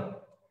over here.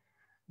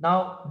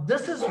 Now,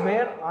 this is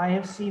where I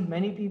have seen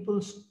many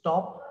people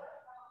stop,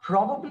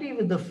 probably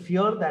with the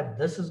fear that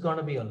this is going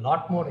to be a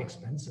lot more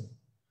expensive.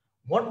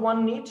 What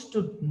one needs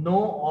to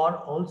know or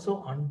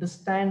also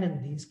understand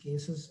in these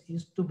cases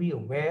is to be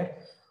aware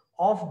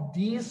of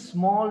these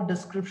small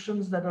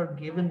descriptions that are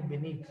given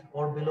beneath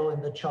or below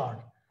in the chart.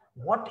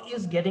 What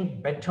is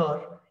getting better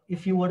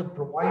if you were to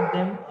provide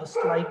them a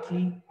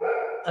slightly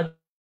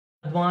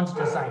advanced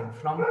design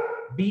from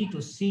B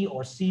to C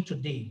or C to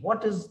D?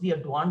 What is the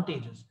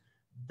advantages?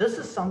 This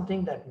is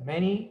something that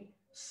many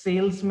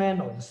salesmen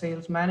or the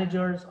sales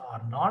managers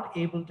are not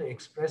able to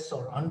express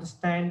or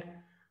understand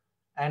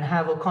and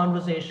have a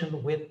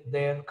conversation with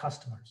their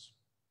customers.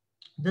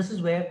 This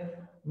is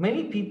where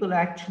many people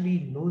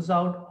actually lose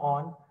out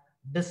on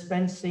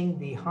dispensing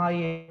the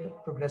high-end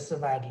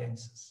progressive ad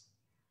lenses.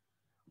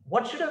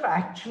 What should have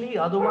actually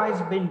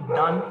otherwise been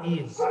done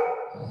is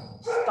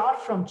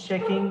start from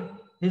checking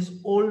his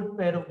old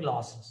pair of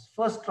glasses.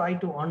 First, try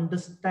to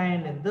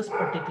understand in this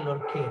particular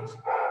case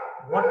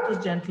what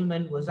this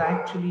gentleman was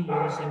actually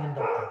using in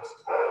the past.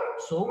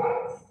 So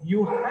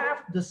you have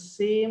the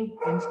same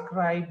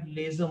inscribed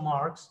laser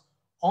marks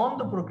on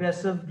the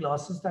progressive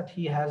glasses that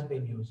he has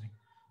been using.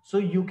 So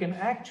you can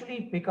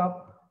actually pick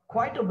up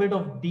quite a bit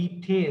of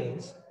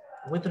details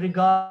with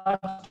regards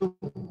to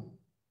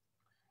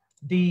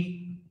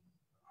the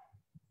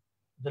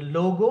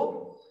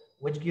logo,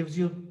 which gives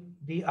you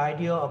the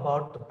idea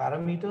about the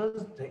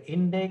parameters, the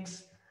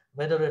index,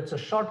 whether it's a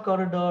short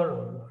corridor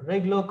or a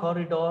regular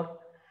corridor,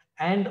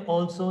 and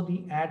also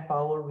the ad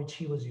power which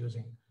he was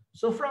using.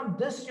 So from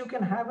this, you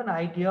can have an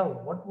idea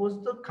of what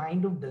was the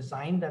kind of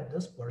design that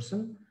this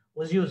person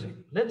was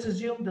using. Let's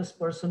assume this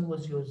person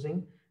was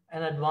using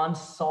an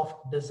advanced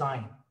soft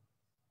design.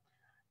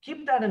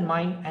 Keep that in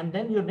mind. And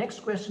then your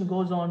next question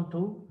goes on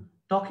to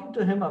talking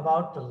to him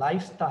about the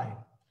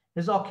lifestyle,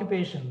 his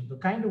occupation, the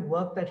kind of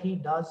work that he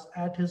does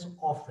at his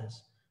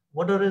office.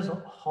 What are his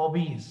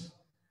hobbies?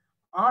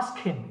 Ask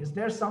him, is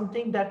there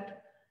something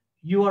that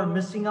you are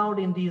missing out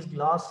in these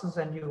glasses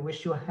and you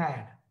wish you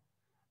had?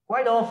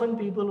 Quite often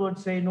people would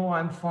say, no,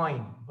 I'm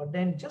fine. But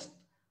then just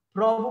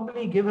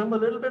probably give him a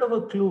little bit of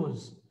a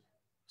clues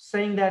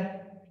saying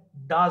that,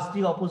 does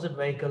the opposite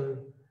vehicle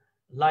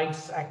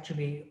lights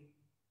actually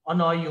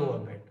annoy you a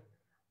bit?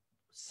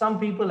 Some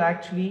people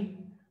actually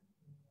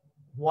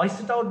voice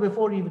it out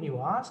before even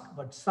you ask,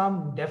 but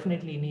some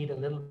definitely need a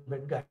little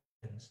bit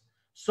guidance.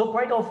 So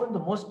quite often the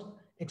most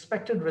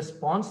expected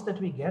response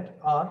that we get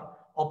are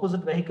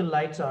opposite vehicle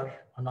lights are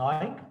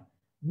annoying,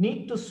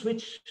 need to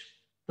switch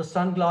the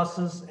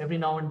sunglasses every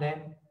now and then,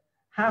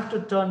 have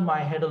to turn my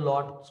head a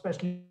lot,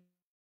 especially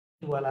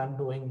while I'm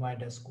doing my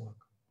desk work.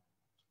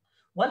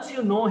 Once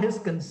you know his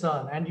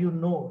concern and you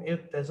know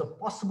if there's a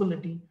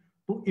possibility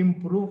to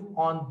improve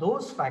on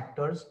those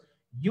factors,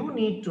 you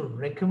need to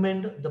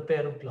recommend the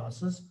pair of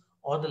glasses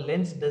or the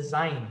lens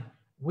design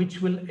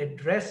which will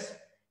address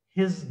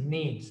his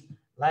needs,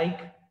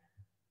 like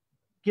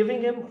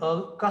giving him a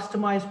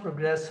customized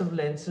progressive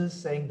lenses,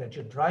 saying that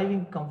your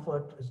driving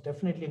comfort is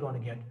definitely going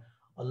to get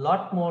a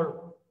lot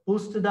more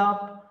boosted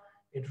up.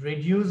 It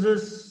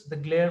reduces the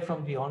glare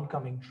from the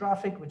oncoming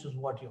traffic, which is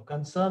what your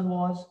concern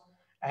was.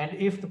 And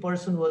if the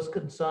person was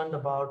concerned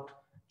about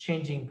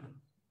changing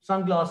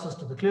sunglasses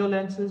to the clear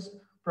lenses,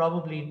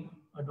 probably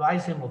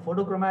advise him a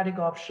photochromatic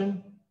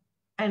option.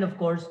 And of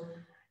course,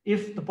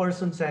 if the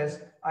person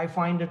says, I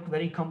find it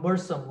very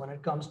cumbersome when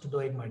it comes to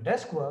doing my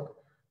desk work,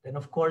 then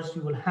of course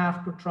you will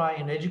have to try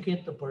and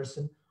educate the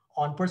person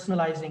on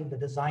personalizing the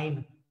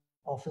design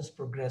of his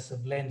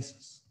progressive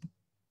lenses.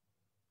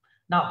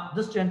 Now,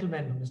 this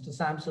gentleman, Mr.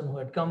 Sampson, who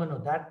had come in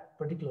with that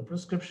particular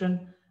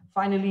prescription,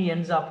 finally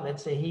ends up,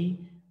 let's say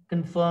he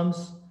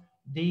confirms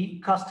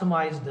the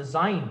customized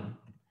design.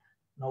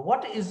 Now,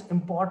 what is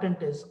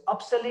important is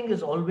upselling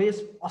is always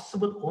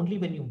possible only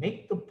when you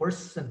make the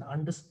person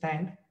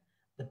understand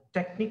the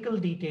technical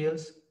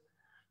details,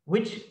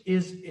 which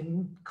is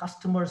in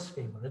customer's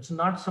favor. It's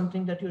not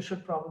something that you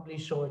should probably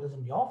show it is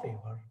in your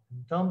favor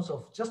in terms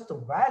of just the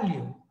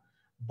value,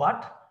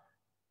 but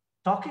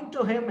talking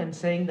to him and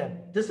saying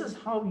that this is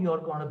how you're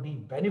going to be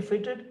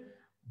benefited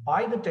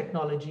by the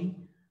technology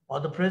or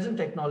the present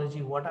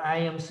technology, what I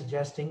am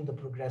suggesting, the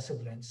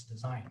progressive lens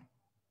design.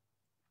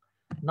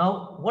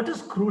 Now, what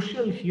is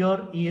crucial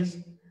here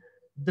is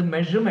the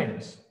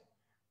measurements,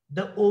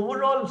 the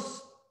overall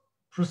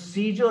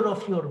procedure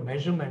of your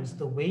measurements,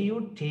 the way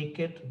you take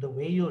it, the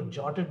way you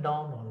jot it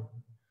down or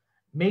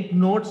make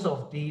notes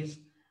of these,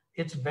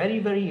 it's very,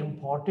 very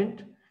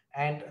important.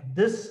 And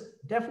this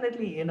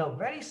definitely in a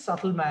very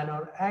subtle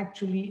manner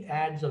actually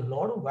adds a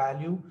lot of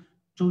value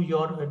to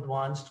your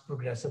advanced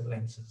progressive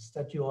lenses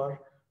that you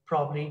are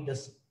probably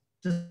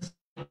deciding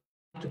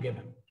to give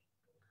him.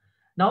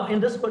 Now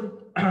in this,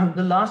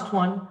 the last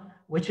one,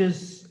 which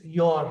is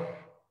your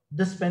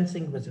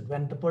dispensing visit,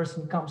 when the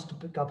person comes to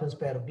pick up his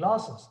pair of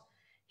glasses,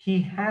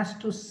 he has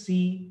to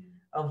see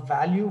a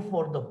value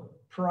for the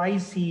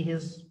price he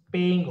is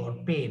paying or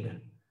paid.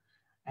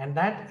 And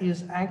that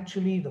is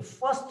actually the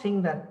first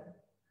thing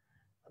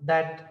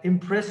that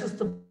impresses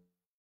the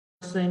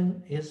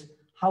person is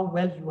how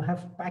well you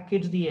have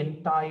packaged the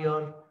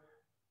entire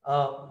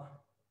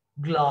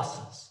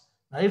glasses.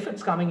 Now, if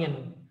it's coming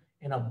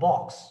in a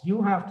box,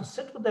 you have to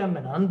sit with them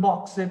and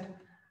unbox it,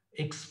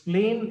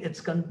 explain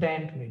its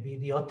content, maybe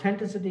the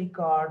authenticity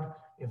card,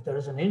 if there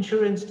is an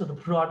insurance to the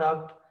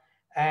product,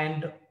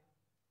 and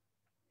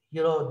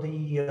you know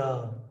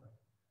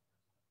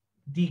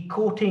the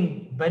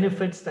coating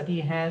benefits that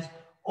he has,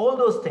 all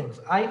those things.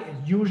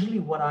 Usually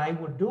what I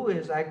would do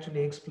is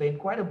actually explain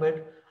quite a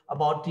bit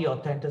about the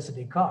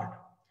authenticity card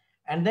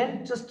and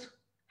then just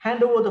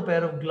hand over the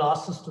pair of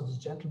glasses to this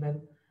gentleman.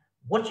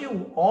 What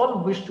you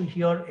all wish to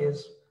hear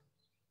is,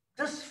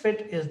 this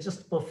fit is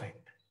just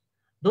perfect.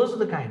 Those are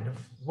the kind of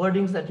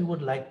wordings that you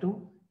would like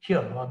to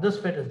hear, or this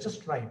fit is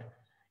just right.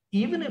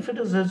 Even if it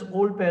is his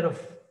old pair of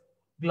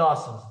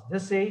glasses,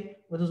 just say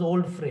with his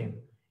old frame,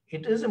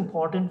 it is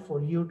important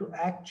for you to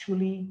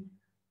actually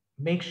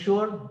make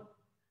sure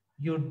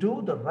you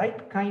do the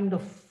right kind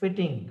of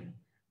fitting.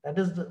 That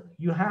is,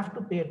 you have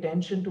to pay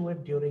attention to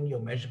it during your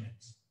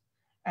measurements.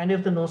 And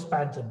if the nose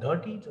pads are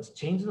dirty, just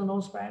change the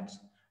nose pads.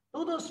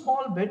 Do those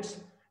small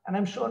bits, and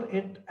I'm sure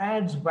it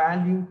adds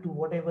value to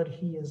whatever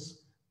he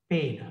is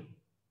paid.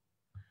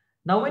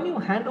 Now, when you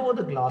hand over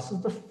the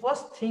glasses, the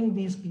first thing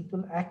these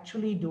people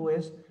actually do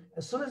is,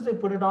 as soon as they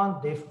put it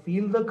on, they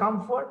feel the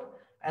comfort.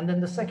 And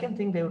then the second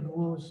thing they would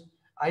do is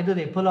either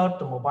they pull out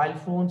the mobile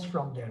phones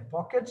from their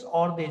pockets,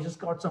 or they just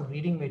got some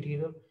reading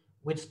material,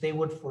 which they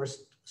would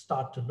first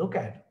start to look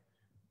at.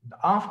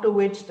 After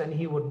which, then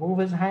he would move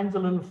his hands a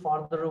little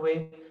farther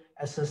away,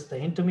 assess the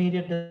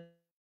intermediate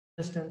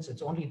distance.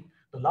 It's only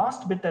the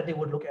last bit that they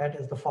would look at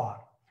is the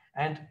far.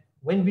 And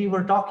when we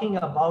were talking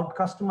about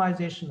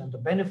customization and the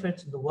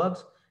benefits and the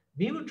works,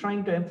 we were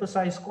trying to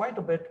emphasize quite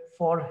a bit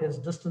for his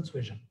distance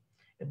vision.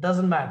 It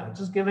doesn't matter.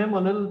 Just give him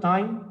a little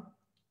time,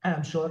 and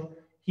I'm sure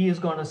he is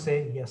going to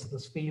say, yes,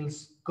 this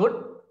feels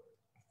good.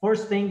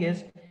 First thing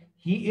is,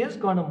 he is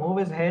going to move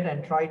his head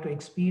and try to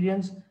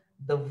experience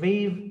the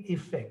wave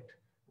effect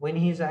when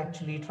he's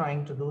actually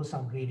trying to do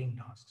some reading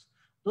tasks.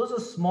 Those are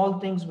small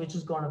things which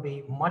is going to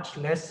be much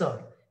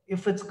lesser.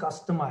 If it's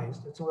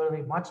customized, it's going to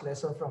be much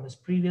lesser from his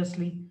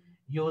previously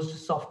used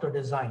softer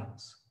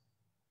designs.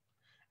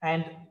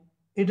 And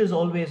it is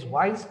always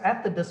wise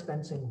at the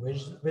dispensing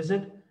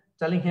visit,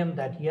 telling him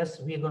that, yes,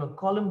 we are going to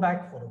call him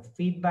back for a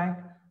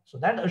feedback. So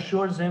that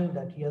assures him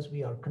that, yes,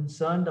 we are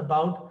concerned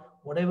about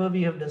whatever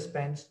we have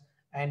dispensed,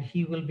 and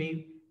he will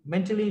be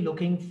mentally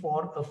looking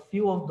for a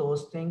few of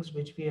those things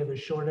which we have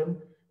assured him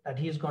that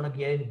he's going to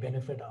gain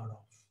benefit out of.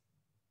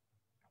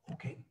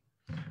 Okay.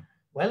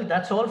 Well,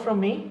 that's all from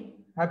me.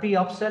 Happy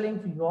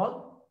upselling for you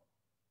all.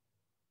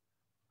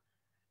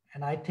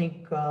 And I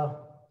think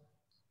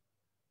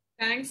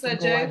thanks, we'll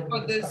go Ajay, ahead with for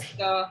the this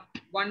discussion.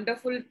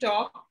 wonderful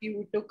talk.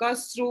 You took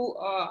us through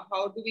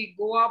how do we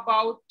go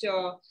about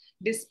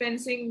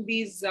dispensing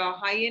these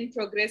high-end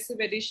progressive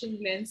edition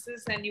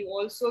lenses, and you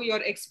also,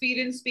 your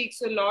experience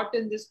speaks a lot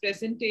in this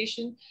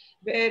presentation,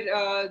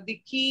 where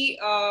the key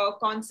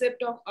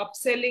concept of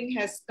upselling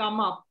has come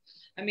up.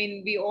 I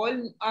mean, we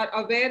all are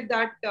aware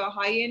that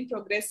high-end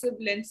progressive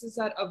lenses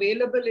are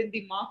available in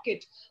the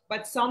market,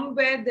 but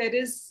somewhere there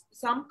is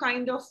some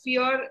kind of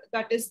fear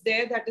that is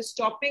there that is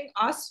stopping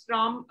us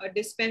from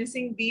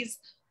dispensing these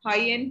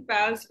high-end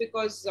pals.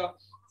 Because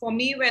for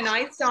me, when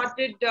I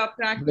started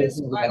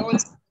practice, I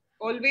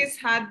always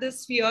had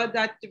this fear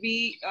that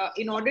we,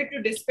 in order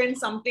to dispense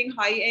something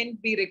high-end,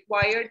 we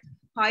required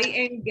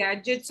high-end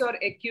gadgets or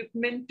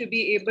equipment to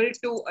be able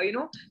to,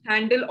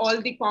 handle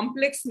all the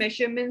complex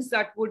measurements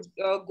that would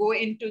go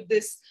into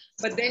this.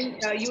 But then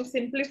you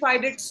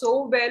simplified it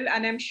so well,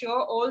 and I'm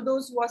sure all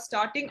those who are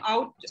starting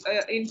out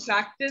in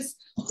practice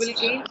will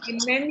gain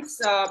immense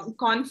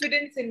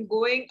confidence in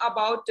going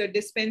about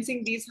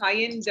dispensing these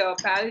high-end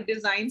PAL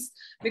designs,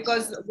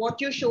 because what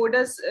you showed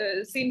us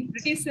seemed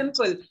pretty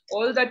simple.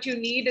 All that you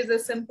need is a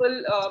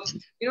simple,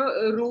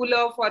 a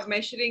ruler for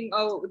measuring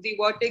the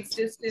vertex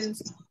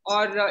distance,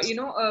 or the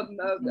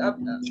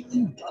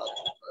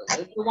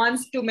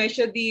ones to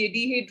measure the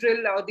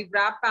dihedral or the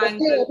wrap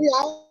angle.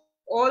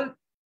 All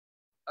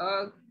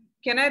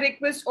can I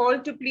request all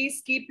to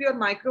please keep your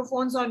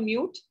microphones on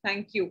mute?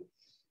 Thank you.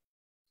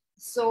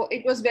 So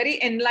it was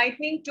very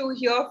enlightening to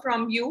hear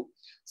from you.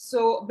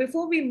 So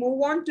before we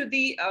move on to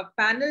the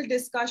panel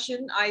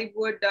discussion, I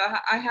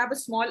have a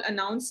small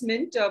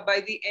announcement.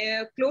 By the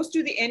close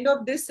to the end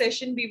of this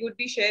session, we would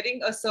be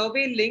sharing a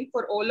survey link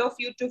for all of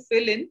you to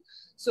fill in.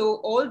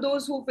 So all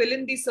those who fill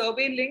in the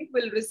survey link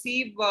will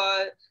receive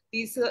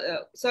these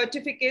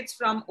certificates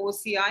from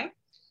OCI.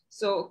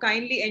 So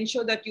kindly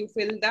ensure that you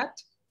fill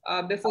that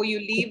before you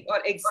leave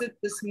or exit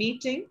this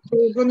meeting.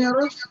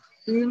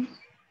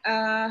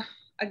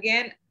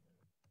 Again,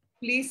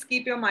 please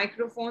keep your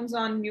microphones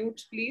on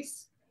mute,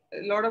 please.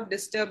 A lot of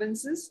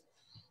disturbances.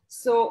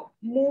 So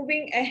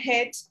moving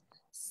ahead,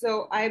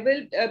 so I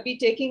will be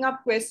taking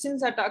up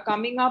questions that are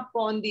coming up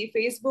on the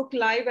Facebook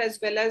Live, as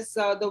well as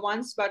the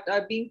ones that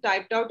are being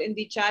typed out in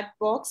the chat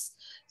box.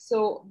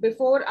 So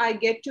before I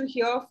get to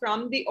hear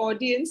from the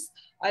audience,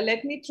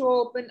 let me throw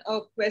open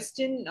a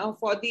question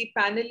for the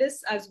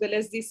panelists as well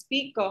as the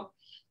speaker.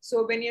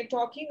 So when you're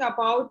talking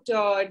about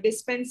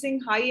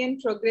dispensing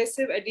high-end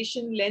progressive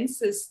edition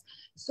lenses,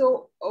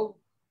 so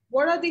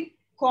what are the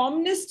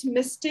commonest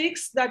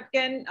mistakes that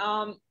can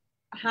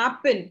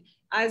happen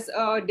as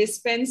a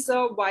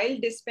dispenser while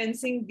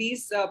dispensing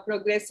these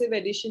progressive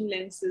edition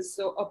lenses?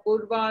 So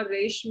Apurva,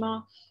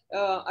 Reshma,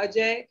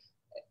 Ajay,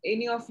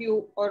 any of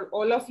you or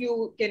all of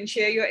you can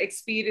share your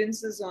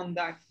experiences on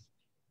that.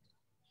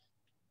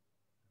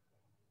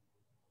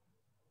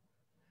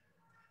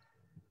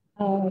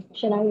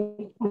 Shall I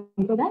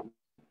answer that?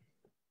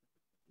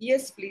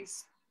 Yes,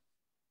 please.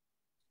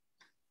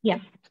 Yeah.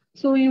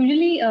 So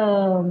usually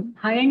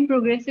high-end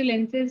progressive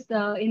lenses,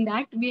 in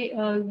that we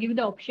give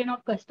the option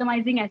of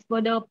customizing as per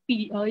the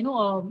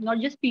not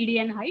just PD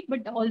and height,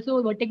 but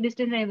also vertex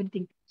distance and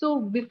everything. So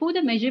before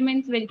the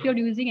measurements, when if you're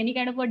using any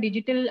kind of a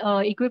digital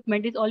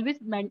equipment, it's always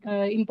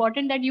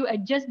important that you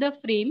adjust the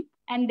frame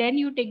and then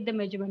you take the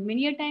measurement.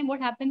 Many a time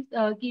what happens,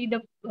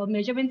 the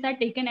measurements are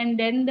taken and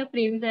then the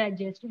frames are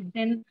adjusted.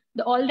 Then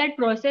all that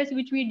process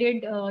which we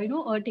did,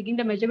 taking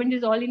the measurement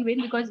is all in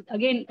vain, because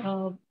again,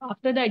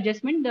 after the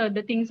adjustment,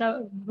 the things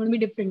are going to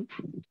be different.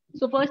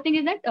 So first thing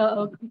is that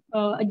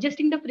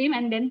adjusting the frame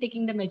and then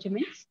taking the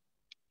measurements.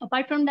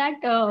 Apart from that,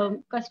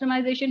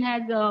 customization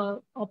has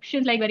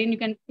options like wherein you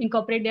can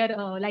incorporate their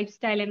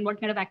lifestyle and what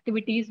kind of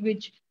activities,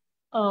 which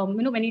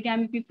many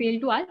times if you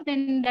fail to ask,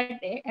 then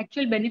that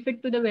actual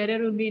benefit to the wearer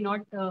will be not,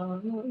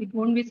 it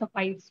won't be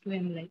suffice to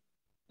him. Like,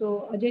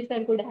 so Ajay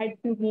sir could add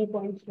few more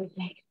points to it.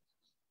 Like.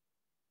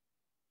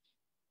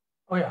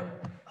 Oh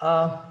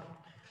yeah,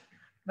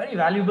 very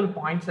valuable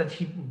points that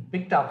she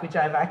picked up, which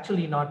I've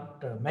actually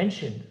not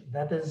mentioned.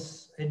 That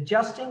is,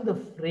 adjusting the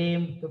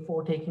frame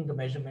before taking the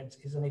measurements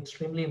is an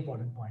extremely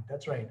important point.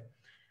 That's right.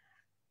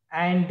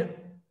 And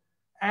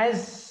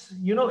as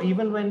you know,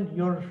 even when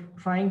you're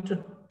trying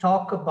to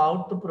talk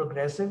about the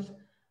progressives,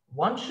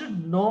 one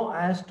should know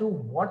as to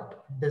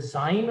what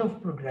design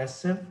of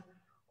progressive,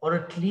 or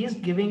at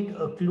least giving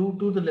a clue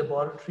to the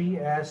laboratory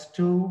as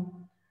to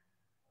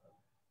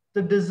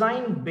the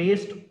design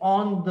based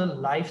on the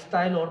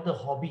lifestyle or the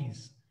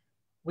hobbies,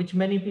 which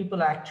many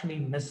people actually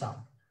miss out,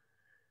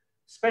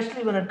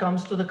 especially when it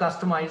comes to the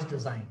customized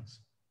designs.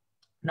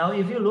 Now,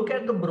 if you look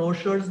at the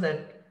brochures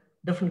that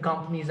different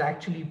companies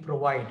actually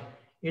provide,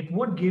 it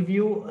would give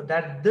you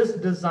that this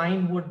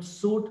design would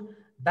suit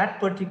that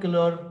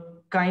particular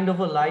kind of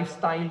a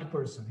lifestyle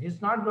person.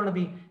 It's not going to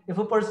be, if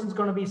a person's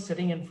going to be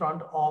sitting in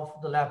front of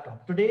the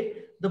laptop. Today,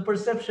 the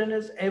perception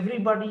is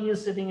everybody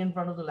is sitting in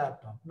front of the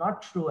laptop.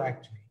 Not true,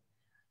 actually.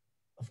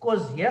 Of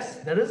course, yes,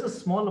 there is a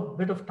small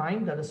bit of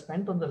time that is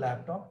spent on the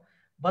laptop,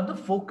 but the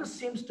focus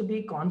seems to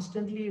be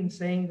constantly in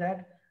saying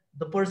that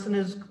the person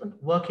is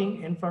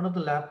working in front of the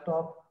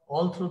laptop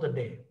all through the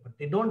day, but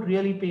they don't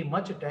really pay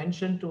much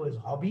attention to his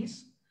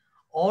hobbies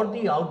or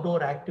the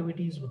outdoor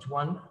activities which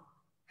one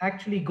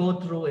actually go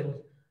through in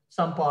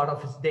some part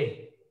of his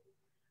day.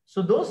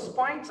 So those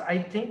points I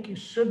think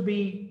should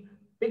be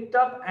picked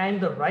up,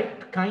 and the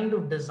right kind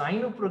of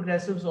design of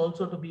progressives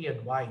also to be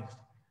advised,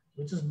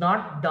 which is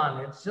not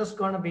done. It's just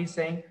going to be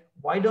saying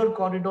wider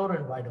corridor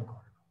and wider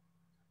corridor.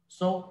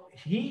 So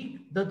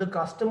the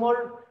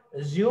customer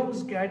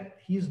assumes that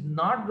he's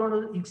not going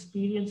to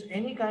experience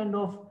any kind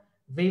of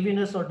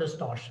waviness or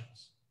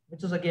distortions,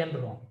 which is again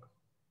wrong.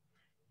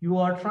 You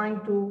are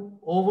trying to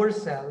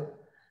oversell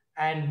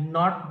and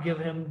not give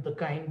him the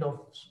kind of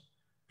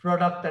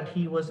product that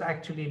he was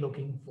actually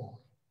looking for.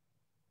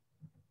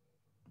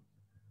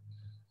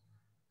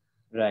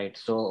 Right.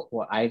 So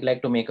I'd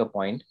like to make a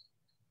point.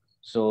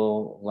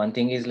 So one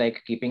thing is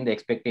like keeping the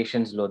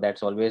expectations low.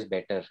 That's always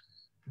better.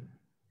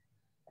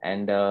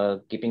 And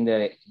keeping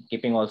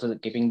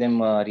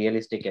them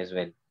realistic as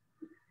well.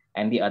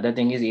 And the other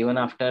thing is, even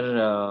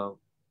after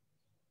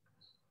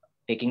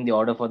taking the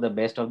order for the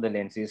best of the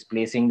lenses,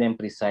 placing them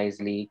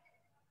precisely,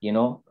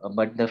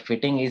 but the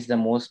fitting is the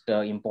most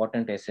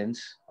important essence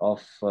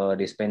of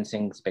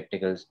dispensing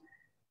spectacles.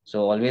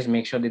 So always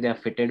make sure that they are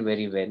fitted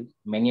very well.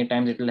 Many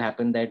times it will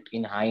happen that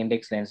in high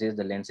index lenses,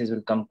 the lenses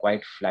will come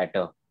quite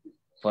flatter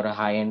for a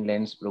high end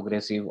lens,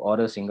 progressive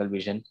or a single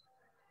vision.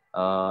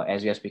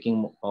 As we are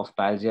speaking of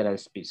PALs here, I'll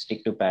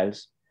stick to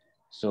PALs.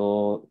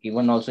 So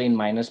even also in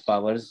minus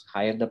powers,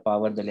 higher the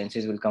power, the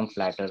lenses will come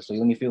flatter. So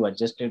even if you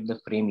adjusted the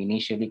frame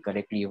initially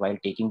correctly while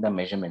taking the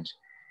measurements,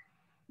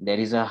 there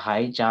is a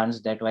high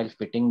chance that while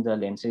fitting the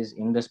lenses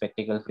in the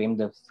spectacle frame,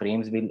 the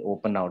frames will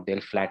open out,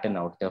 they'll flatten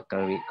out the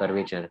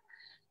curvature.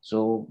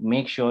 So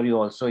make sure you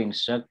also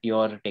instruct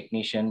your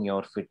technician,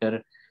 your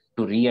fitter,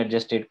 to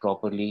readjust it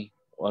properly,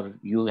 or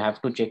you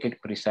have to check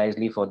it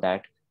precisely for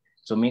that.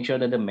 So make sure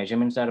that the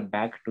measurements are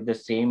back to the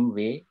same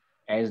way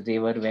as they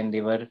were when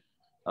they were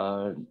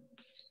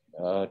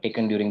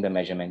taken during the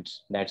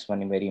measurements. That's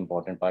one very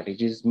important part.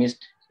 It is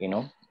missed,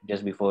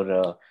 just before.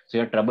 So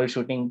your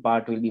troubleshooting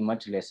part will be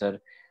much lesser.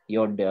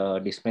 Your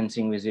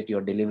dispensing visit,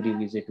 your delivery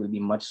visit will be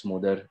much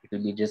smoother. It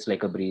will be just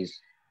like a breeze,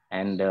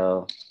 and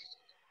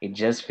it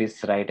just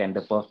fits right, and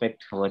the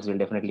perfect words will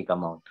definitely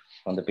come out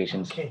from the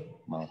patient's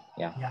mouth.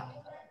 Yeah.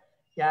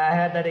 I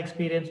had that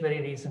experience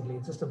very recently,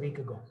 just a week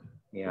ago.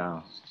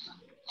 Yeah.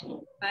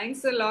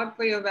 Thanks a lot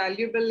for your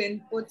valuable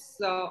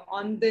inputs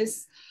on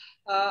this.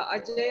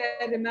 Ajay,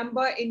 I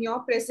remember in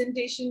your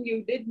presentation,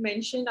 you did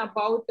mention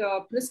about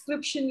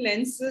prescription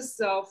lenses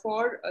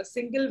for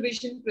single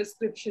vision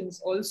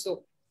prescriptions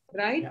also,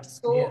 right? Yeah.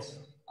 So, yes.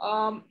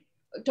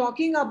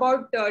 Talking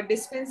about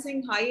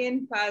dispensing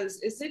high-end PALs,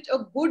 is it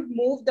a good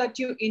move that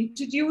you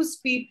introduce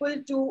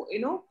people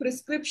to,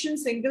 prescription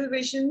single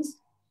visions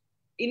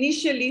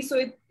initially,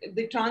 so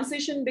the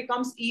transition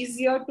becomes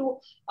easier to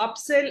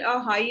upsell a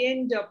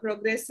high-end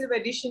progressive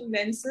edition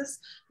lenses,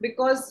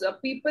 because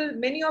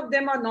many of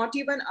them are not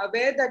even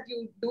aware that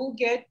you do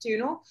get,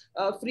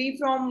 free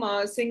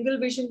from single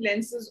vision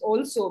lenses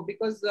also,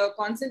 because the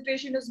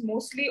concentration is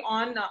mostly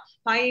on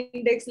high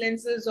index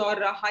lenses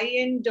or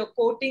high-end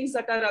coatings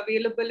that are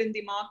available in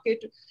the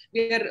market.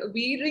 We are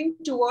veering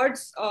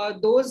towards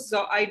those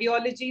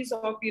ideologies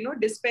of,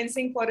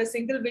 dispensing for a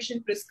single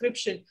vision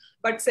prescription,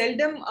 but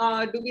seldom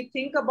do we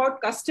think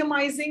about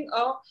customizing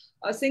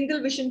a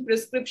single vision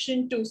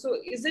prescription too. So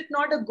is it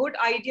not a good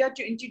idea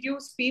to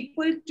introduce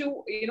people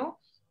to,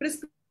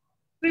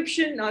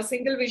 prescription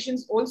single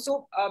visions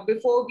also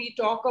before we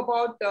talk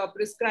about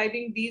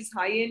prescribing these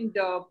high-end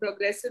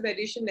progressive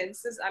edition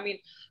lenses? I mean,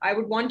 I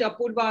would want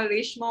Apurva,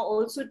 Reshma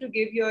also to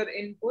give your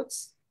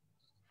inputs.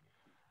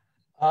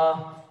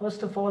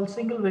 First of all,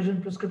 single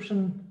vision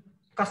prescription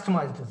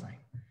customized design.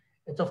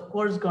 It's of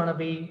course going to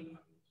be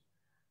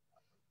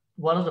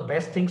one of the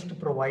best things to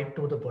provide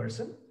to the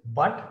person,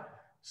 but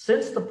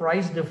since the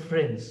price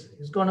difference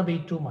is going to be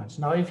too much.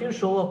 Now, if you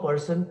show a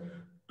person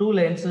two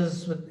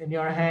lenses in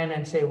your hand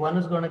and say one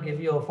is going to give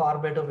you a far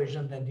better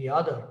vision than the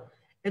other,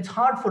 it's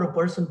hard for a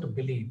person to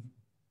believe,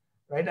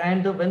 right?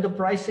 And when the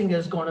pricing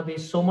is going to be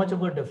so much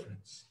of a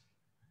difference.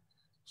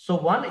 So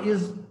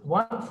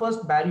one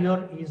first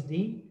barrier is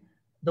the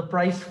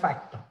price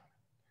factor.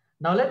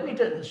 Now, let me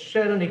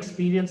share an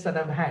experience that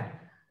I've had.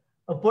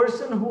 A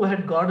person who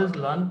had got his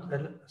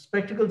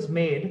spectacles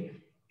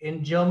made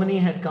in Germany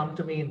had come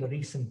to me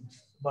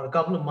about a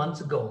couple of months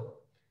ago.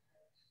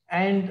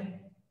 And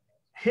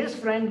his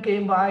friend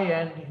came by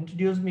and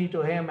introduced me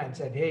to him and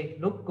said, hey,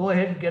 look, go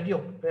ahead and get your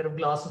pair of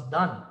glasses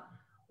done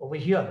over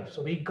here.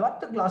 So we got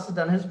the glasses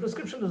done. His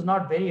prescription was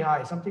not very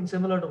high, something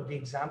similar to the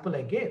example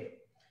I gave.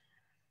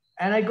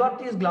 And I got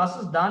these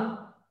glasses done,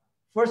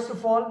 first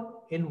of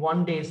all, in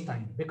 1 day's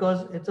time,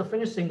 because it's a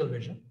finished single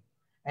vision.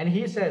 And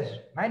he says,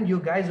 man, you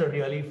guys are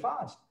really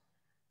fast.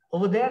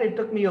 Over there, it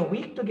took me a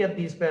week to get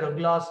these pair of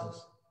glasses.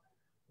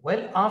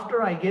 Well,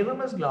 after I gave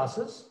him his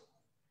glasses,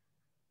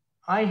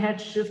 I had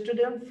shifted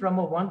him from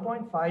a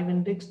 1.5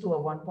 index to a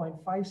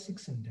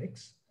 1.56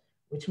 index,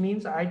 which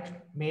means I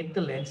made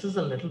the lenses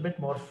a little bit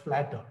more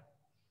flatter.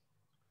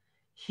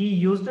 He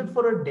used it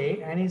for a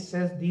day and he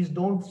says, these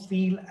don't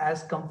feel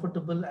as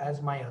comfortable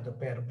as my other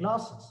pair of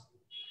glasses.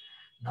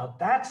 Now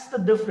that's the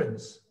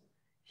difference.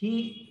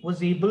 He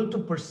was able to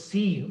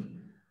perceive,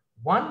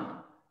 one,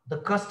 the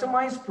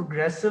customized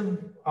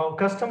progressive or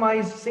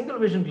customized single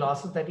vision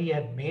glasses that he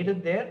had made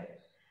it there.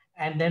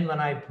 And then when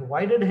I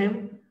provided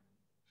him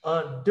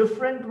a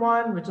different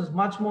one, which is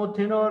much more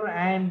thinner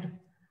and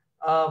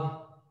a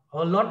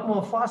lot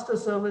more faster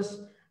service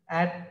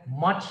at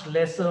much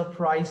lesser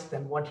price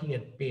than what he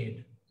had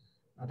paid.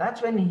 Now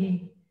that's when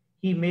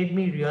he made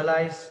me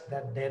realize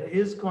that there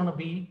is going to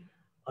be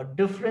a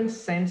difference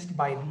sensed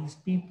by these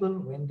people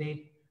when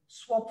they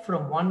swap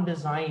from one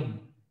design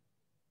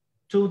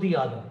to the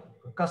other,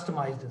 a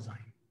customized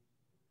design.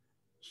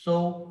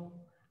 So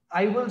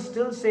I will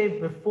still say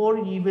before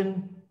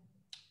even,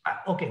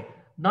 okay,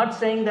 not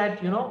saying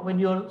that, when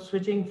you're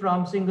switching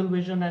from single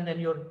vision and then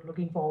you're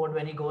looking forward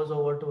when he goes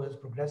over to his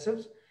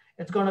progressives,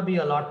 it's going to be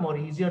a lot more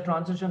easier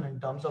transition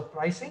in terms of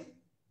pricing.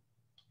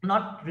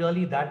 Not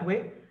really that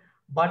way,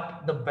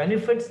 but the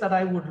benefits that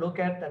I would look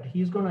at that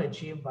he's going to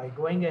achieve by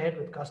going ahead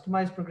with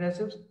customized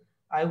progressives,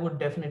 I would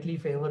definitely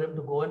favor him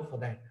to go in for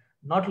that,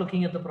 not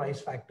looking at the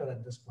price factor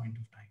at this point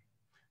of time.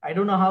 I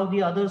don't know how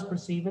the others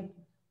perceive it,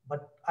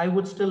 but I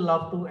would still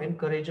love to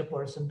encourage a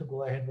person to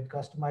go ahead with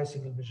customized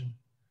single vision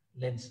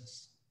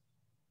lenses.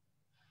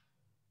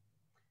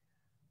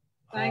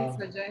 Thanks,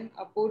 Ajay.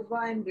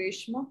 Apurva and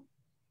Reshma.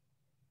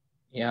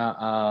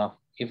 Yeah,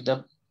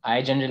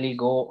 I generally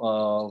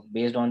go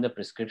based on the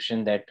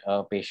prescription that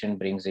a patient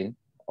brings in,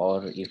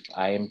 or if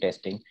I am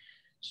testing.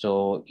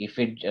 So if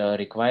it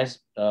requires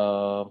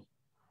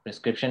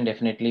prescription,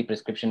 definitely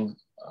prescription,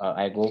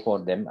 I go for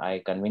them.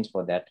 I convince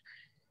for that.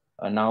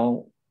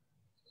 Now,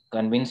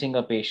 convincing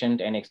a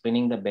patient and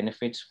explaining the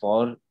benefits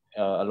for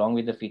along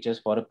with the features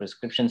for a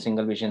prescription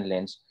single vision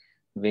lens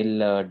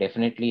will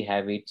definitely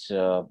have its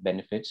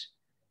benefits.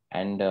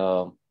 And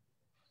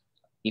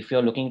if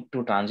you're looking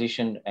to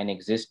transition an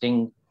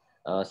existing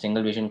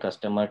single vision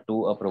customer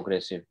to a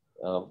progressive,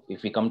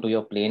 if we come to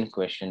your plain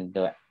question,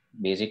 the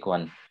basic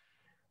one,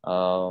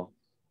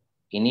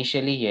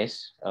 initially,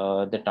 yes,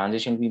 the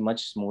transition will be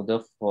much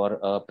smoother for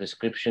a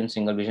prescription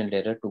single vision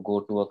letter to go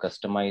to a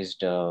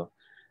customized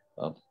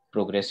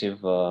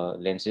progressive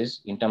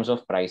lenses in terms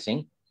of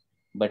pricing.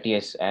 But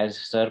yes, as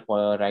sir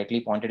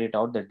rightly pointed it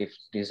out, the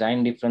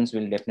design difference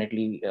will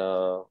definitely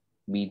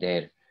be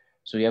there.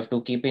 So you have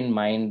to keep in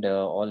mind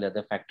all the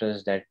other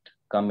factors that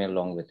come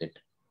along with it.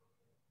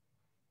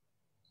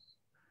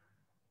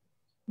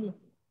 Yes,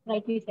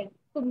 rightly said.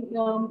 So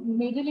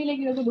majorly, like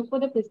you have to look for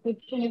the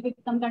prescription if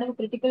it's some kind of a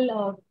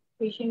critical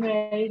patient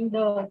wherein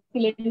the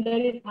cylinder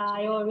is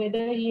high or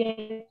whether he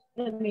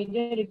has a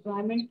major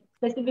requirement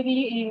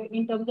specifically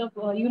in terms of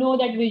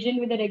that vision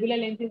with the regular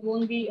lenses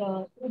won't be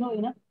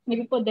enough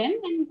maybe for them.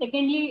 And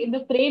secondly,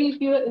 the frame, if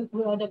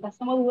the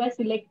customer who has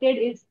selected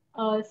is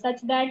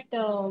such that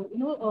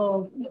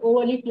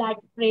overly flat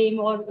frame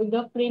or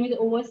the frame is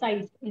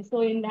oversized, and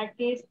so in that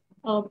case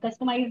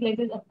customized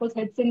lenses of course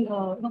helps in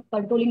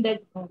controlling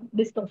that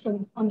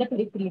distortion on the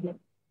periphery.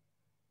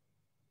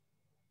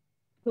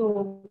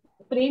 So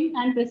frame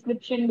and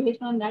prescription,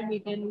 based on that we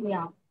can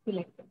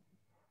select it.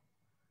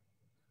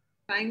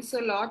 Thanks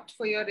a lot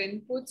for your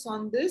inputs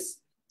on this.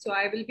 So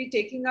I will be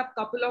taking up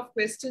a couple of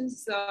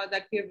questions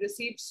that we have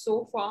received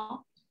so far.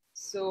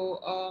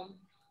 So,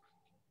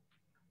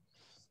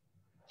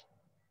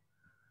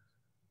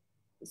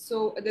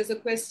 so there's a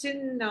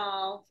question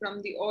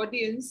from the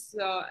audience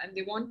and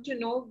they want to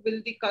know,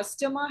 will the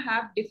customer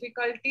have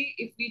difficulty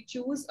if we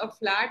choose a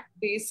flat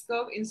base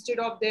curve instead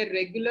of their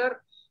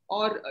regular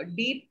or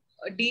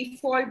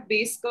default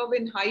base curve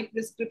in high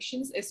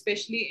prescriptions,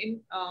 especially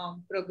in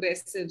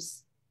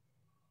progressives?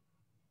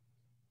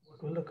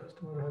 Will the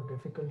customer have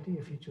difficulty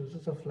if he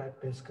chooses a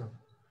flat base curve?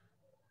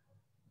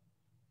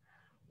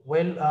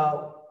 Well,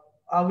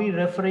 are we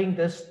referring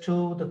this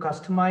to the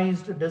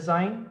customized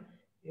design?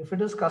 If it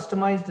is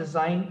customized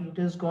design,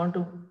 it is going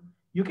to,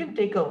 you can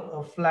take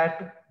a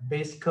flat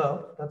base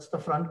curve. That's the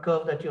front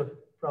curve that you're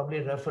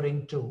probably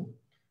referring to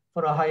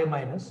for a high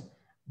minus.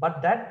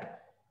 But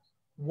that,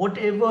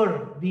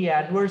 whatever the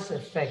adverse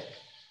effect,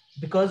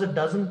 because it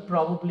doesn't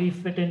probably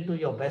fit into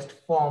your best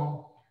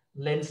form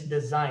lens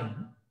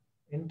design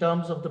in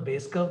terms of the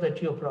base curve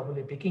that you're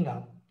probably picking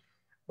up.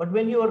 But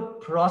when you are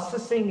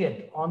processing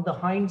it on the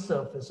hind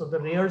surface or the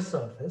rear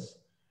surface,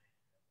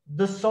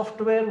 the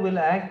software will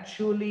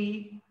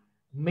actually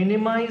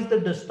minimize the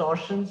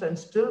distortions and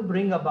still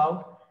bring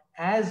about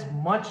as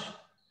much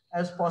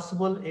as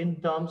possible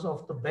in terms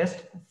of the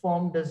best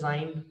form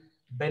design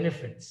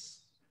benefits.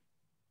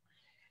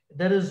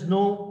 There is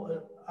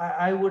no,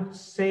 I would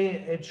say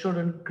it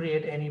shouldn't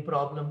create any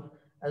problem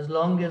as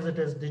long as it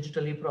is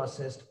digitally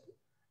processed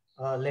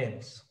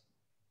lens.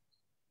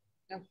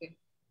 Okay,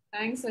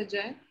 thanks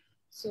Ajay.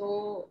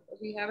 So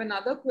we have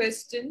another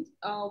question.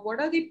 What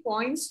are the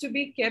points to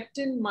be kept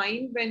in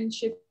mind when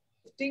shifting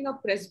shifting a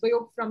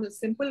presbyope from a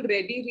simple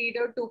ready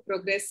reader to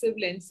progressive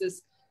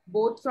lenses,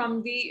 both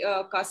from the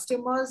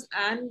customers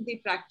and the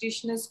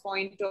practitioner's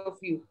point of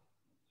view?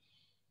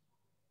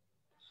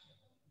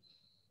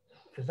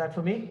 Is that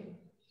for me?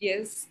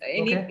 Yes,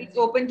 okay. It's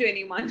open to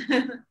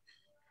anyone.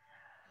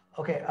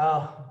 Okay,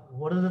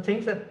 what are the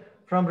things that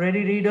from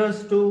ready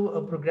readers to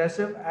a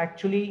progressive,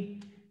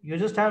 actually, you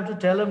just have to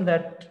tell them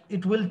that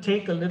it will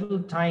take a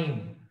little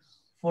time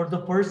for the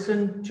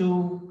person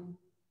to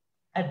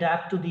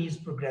adapt to these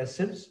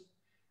progressives.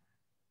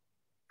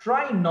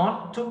 Try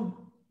not to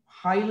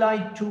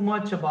highlight too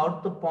much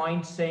about the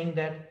point, saying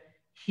that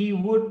he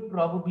would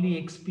probably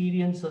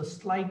experience a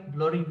slight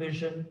blurry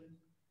vision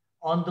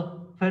on the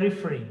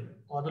periphery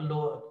or the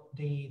lower,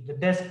 the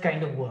desk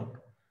kind of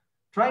work.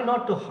 Try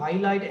not to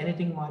highlight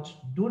anything much.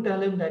 Do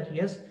tell him that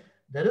yes,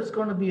 there is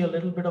going to be a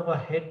little bit of a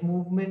head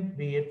movement,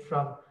 be it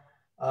from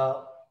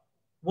uh,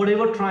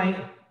 whatever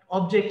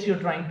objects you're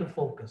trying to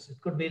focus. It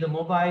could be the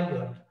mobile,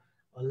 or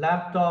a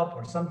laptop,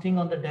 or something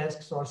on the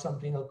desks, or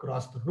something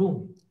across the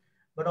room.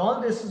 But all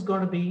this is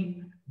going to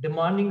be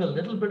demanding a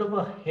little bit of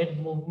a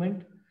head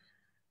movement.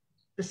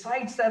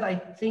 Besides that, I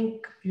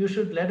think you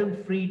should let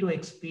him free to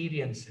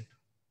experience it,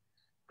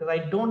 because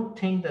I don't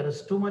think there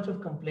is too much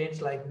of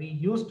complaints like we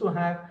used to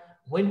have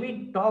when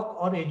we talk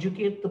or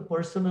educate the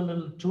person a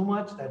little too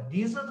much, that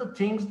these are the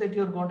things that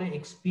you're going to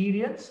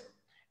experience,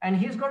 and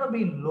he's going to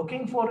be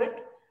looking for it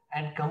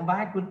and come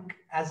back with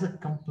as a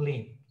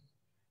complaint.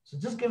 So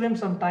just give him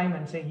some time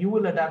and say, you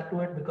will adapt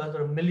to it because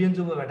there are millions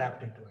who have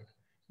adapted to it.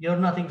 You're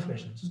nothing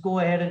special. Just go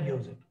ahead and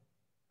use it.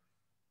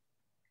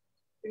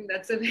 I think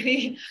that's a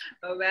very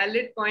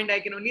valid point.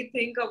 I can only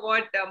think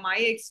about my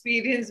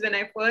experience when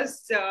I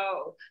first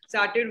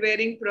started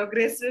wearing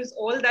progressives.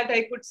 All that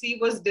I could see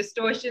was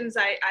distortions.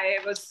 I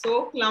was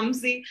so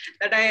clumsy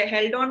that I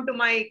held on to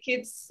my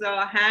kid's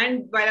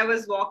hand while I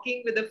was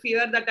walking with the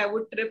fear that I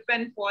would trip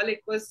and fall.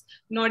 It was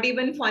not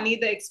even funny,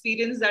 the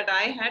experience that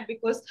I had,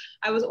 because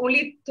I was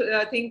only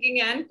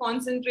thinking and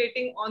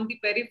concentrating on the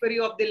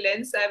periphery of the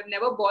lens. I've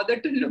never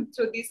bothered to look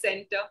through the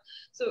center.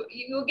 So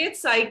you get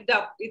psyched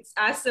up. It's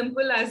as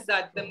simple as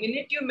that. The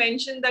minute you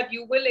mention that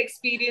you will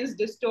experience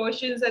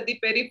distortions at the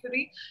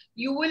periphery,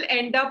 you will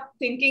end up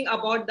thinking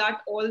about that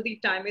all the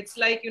time. It's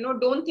like,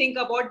 don't think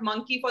about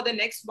monkey for the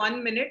next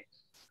 1 minute.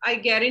 I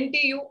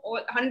guarantee you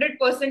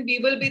 100% we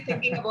will be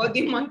thinking about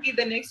the monkey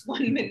the next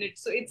 1 minute.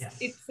 So it's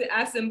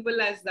as simple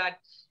as that.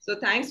 So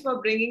thanks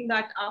for bringing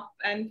that up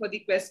and for the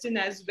question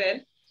as well.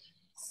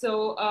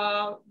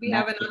 So we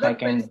have another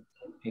question.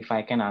 If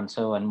I can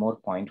answer one more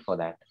point for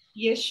that.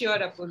 Yes, sure,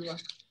 Apurva.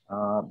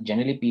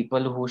 Generally,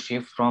 people who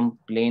shift from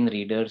plain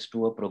readers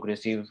to a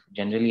progressive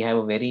generally have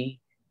a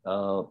very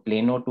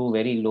plano to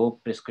very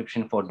low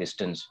prescription for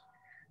distance.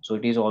 So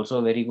it is also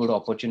a very good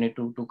opportunity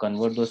to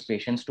convert those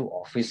patients to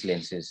office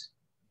lenses.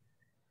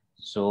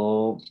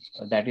 So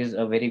that is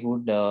a very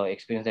good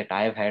experience that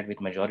I have had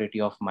with majority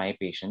of my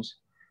patients.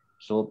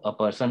 So a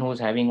person who's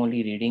having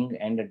only reading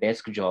and a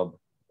desk job,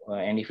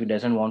 and if he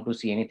doesn't want to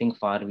see anything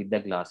far with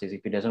the glasses,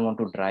 if he doesn't want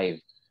to drive,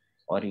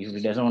 or if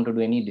he doesn't want to do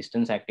any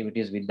distance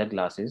activities with the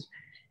glasses,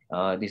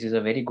 this is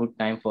a very good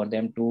time for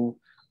them to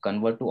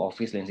convert to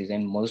office lenses.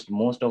 And most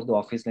of the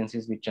office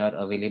lenses which are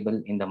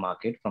available in the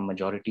market from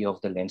majority of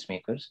the lens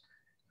makers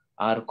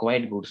are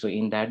quite good. So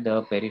in that,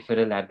 the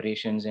peripheral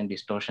aberrations and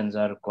distortions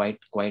are quite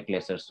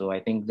lesser. So I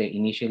think they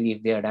initially,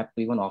 if they adapt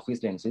to even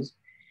office lenses,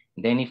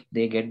 then if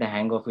they get the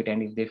hang of it,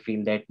 and if they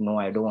feel that no,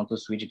 I don't want to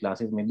switch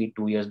glasses, maybe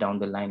 2 years down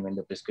the line when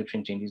the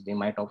prescription changes, they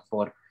might opt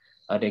for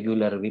a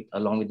regular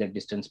along with the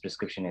distance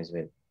prescription as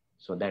well.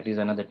 So that is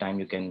another time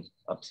you can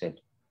upsell.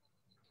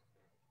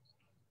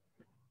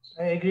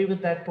 I agree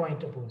with that point,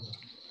 Apurva.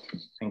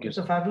 Thank you. It's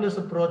a fabulous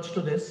approach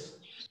to this,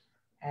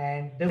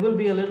 and there will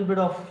be a little bit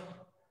of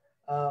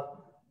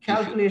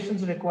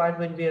calculations required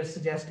when we are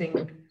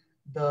suggesting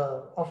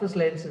the office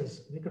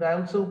lenses. We could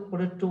also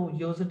put it to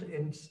use it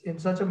in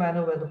such a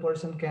manner where the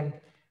person can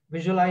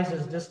visualize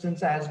his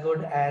distance as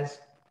good as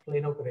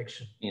plano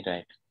correction.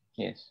 Right.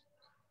 Yes.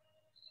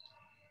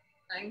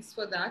 Thanks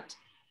for that.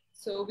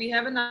 So we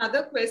have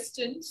another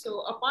question.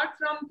 So apart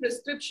from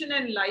prescription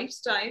and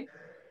lifestyle,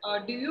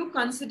 do you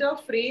consider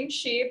frame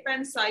shape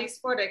and size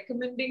for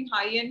recommending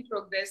high-end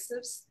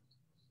progressives?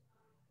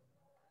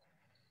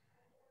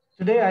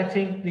 Today, I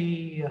think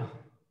the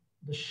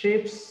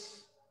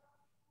shapes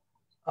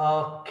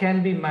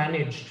can be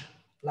managed.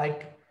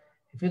 Like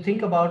if you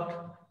think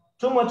about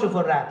too much of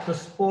a wrap, the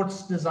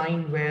sports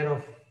design wear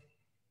of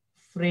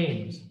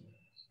frames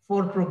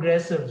for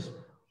progressives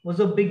was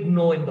a big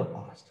no in the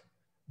past.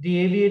 The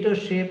aviator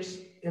shapes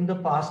in the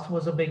past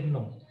was a big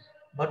no.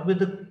 But with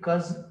the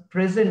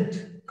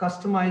present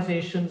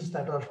customizations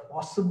that are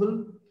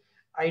possible,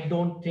 I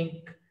don't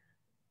think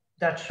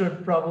that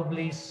should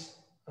probably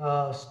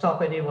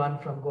stop anyone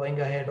from going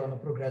ahead on a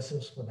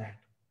progressives for that.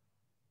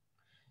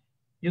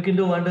 You can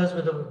do wonders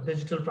with the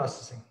digital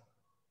processing.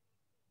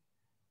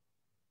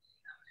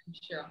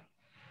 Sure.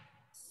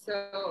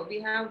 So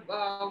we have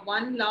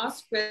one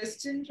last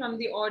question from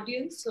the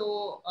audience.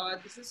 So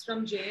this is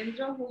from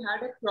Jayendra, who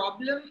had a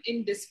problem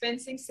in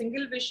dispensing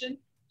single vision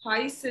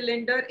high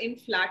cylinder in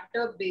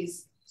flatter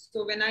base.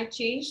 So when I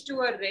changed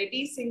to a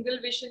ready single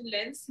vision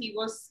lens, he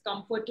was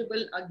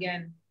comfortable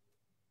again.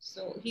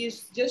 So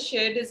he's just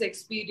shared his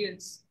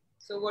experience.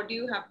 So what do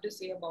you have to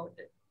say about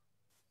it?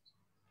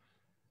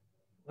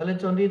 Well,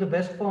 it's only the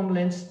best form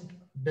lens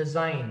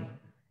design.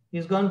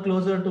 He's gone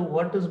closer to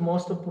what is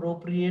most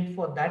appropriate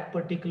for that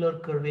particular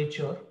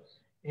curvature.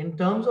 In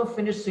terms of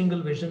finished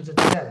single visions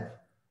itself,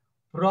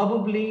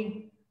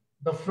 probably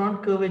the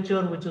front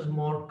curvature, which is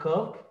more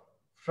curved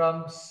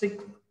from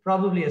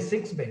probably a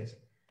 6 base.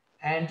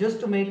 And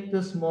just to make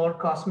this more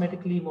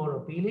cosmetically more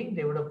appealing,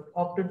 they would have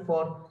opted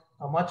for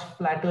a much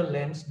flatter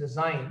lens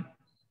design,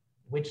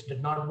 which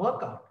did not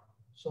work out.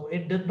 So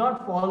it did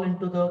not fall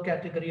into the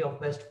category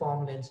of best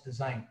form lens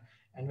design.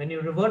 And when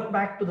you revert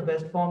back to the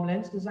best form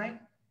lens design,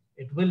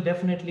 it will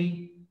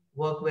definitely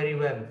work very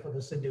well for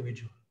this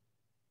individual.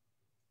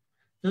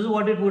 This is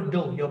what it would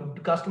do. Your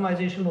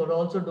customization would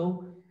also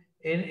do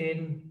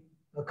in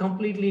a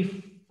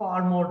completely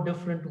far more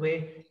different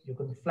way. You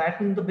can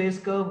flatten the base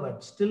curve,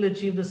 but still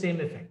achieve the same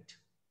effect.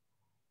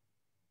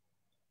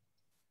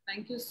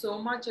 Thank you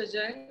so much,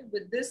 Ajay.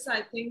 With this,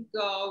 I think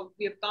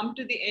we have come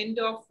to the end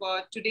of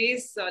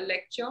today's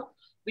lecture,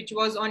 which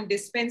was on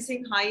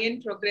dispensing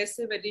high-end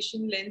progressive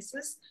edition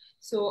lenses.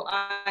 So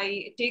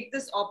I take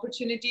this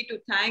opportunity to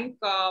thank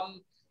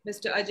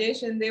Mr. Ajay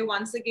Shinde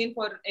once again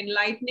for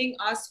enlightening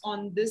us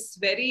on this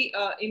very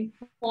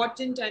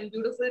important and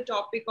beautiful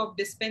topic of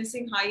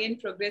dispensing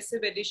high-end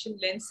progressive edition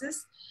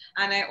lenses.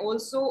 And I'm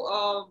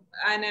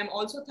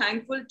also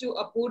thankful to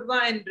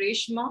Apurva and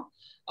Reshma,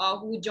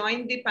 who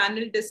joined the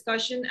panel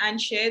discussion and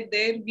shared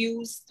their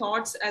views,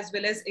 thoughts, as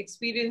well as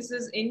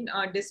experiences in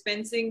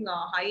dispensing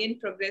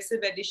high-end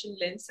progressive edition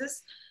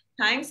lenses.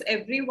 Thanks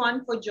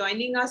everyone for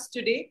joining us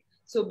today.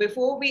 So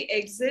before we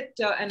exit,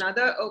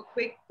 another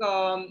quick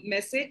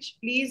message,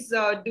 please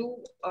do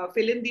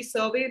fill in the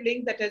survey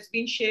link that has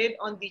been shared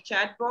on the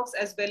chat box,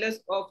 as well as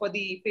for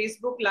the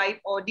Facebook Live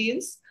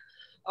audience.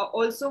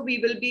 Also, we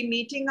will be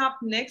meeting up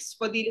next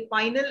for the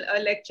final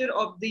lecture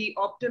of the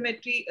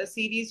optometry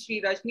series,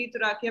 Shri Rajni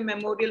Turakhia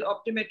Memorial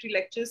Optometry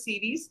Lecture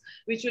Series,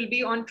 which will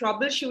be on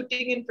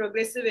troubleshooting in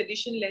progressive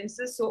edition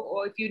lenses.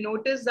 So if you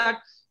notice that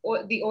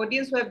the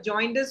audience who have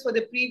joined us for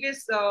the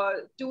previous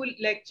two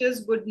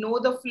lectures would know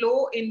the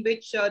flow in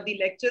which the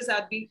lectures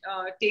have been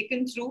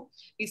taken through.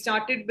 We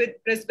started with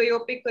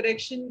presbyopic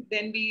correction,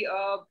 then we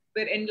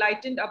were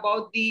enlightened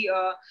about the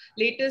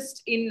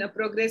latest in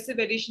progressive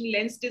edition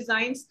lens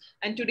designs.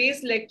 And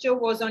today's lecture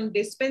was on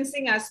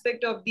dispensing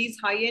aspect of these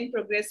high-end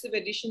progressive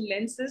edition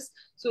lenses.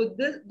 So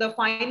the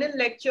final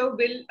lecture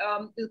will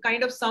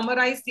kind of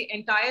summarize the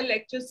entire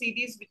lecture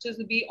series, which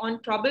will be on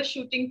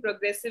troubleshooting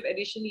progressive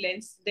edition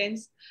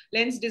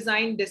lens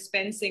design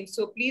dispensing.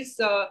 So please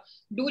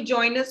do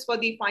join us for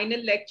the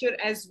final lecture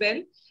as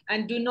well.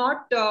 And do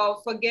not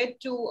forget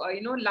to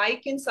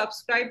like and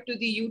subscribe to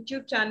the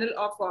YouTube channel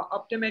of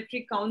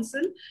Optometry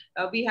Council.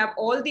 We have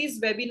all these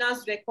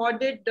webinars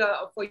recorded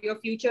for your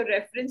future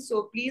reference.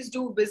 So please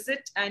do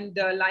visit and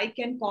like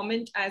and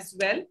comment as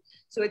well.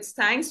 So it's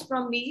thanks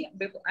from me.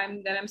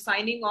 Then I'm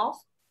signing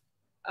off.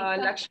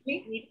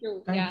 Lakshmi. Me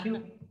too. Thank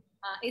you.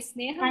 Is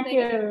Snehal Thank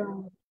there?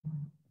 you.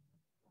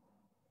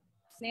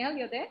 Snehal,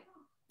 you're there?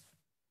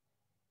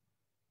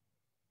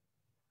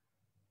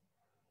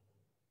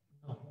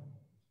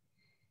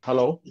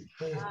 Hello.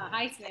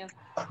 Hi, Snehal.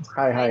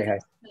 Hi.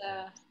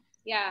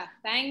 Yeah,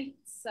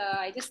 thanks.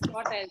 I just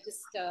thought I'll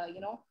just,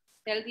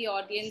 tell the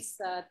audience,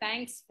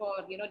 thanks for,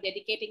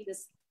 dedicating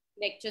this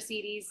lecture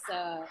series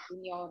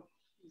in your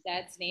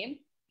dad's name.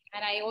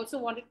 And I also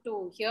wanted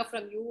to hear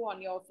from you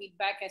on your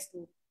feedback as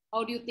to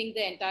how do you think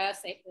the entire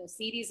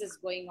series is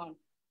going on?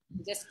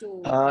 Just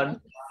to so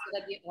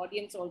that the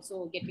audience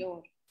also get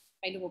your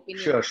kind of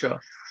opinion. Sure.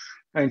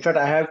 In fact,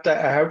 I have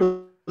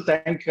to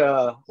thank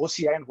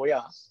OCI and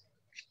Hoya,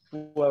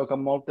 who have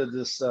come out with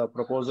this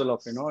proposal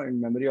of, in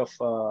memory of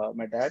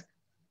my dad.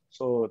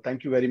 So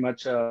thank you very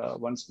much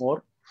once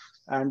more.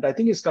 And I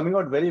think it's coming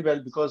out very well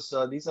because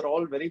these are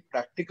all very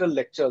practical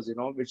lectures,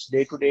 which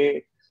day to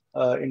day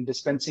in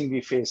dispensing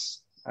we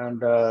face. And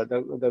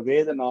the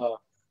way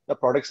the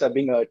products are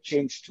being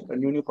changed,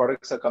 new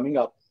products are coming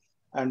up.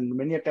 And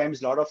many a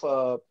times, a lot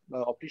of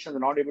opticians are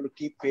not able to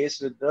keep pace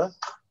with the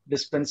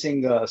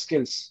dispensing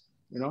skills,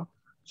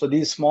 So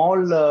these small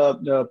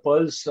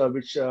pearls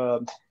which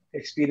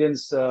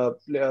experienced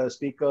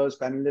speakers,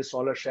 panelists,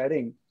 all are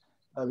sharing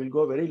will go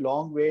a very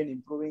long way in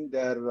improving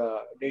their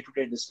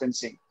day-to-day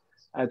dispensing.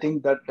 I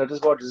think that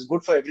is what is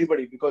good for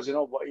everybody because,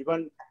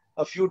 even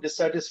a few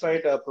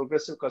dissatisfied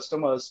progressive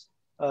customers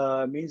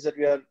means that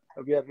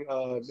we are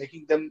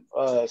making them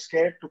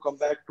scared to come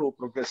back to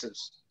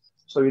progressives.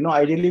 So,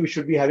 ideally we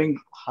should be having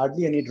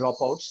hardly any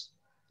dropouts,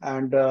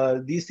 and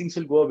these things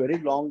will go a very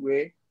long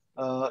way.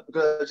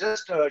 Because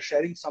just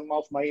sharing some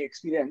of my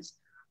experience,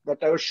 that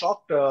I was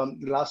shocked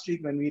last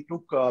week when we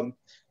took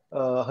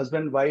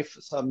husband-wife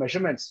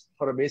measurements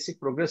for a basic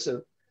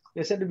progressive.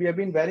 They said we have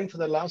been wearing for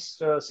the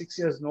last 6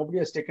 years. Nobody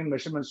has taken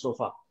measurements so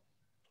far.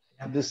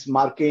 This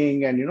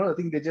marking and, I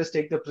think they just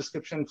take the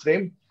prescription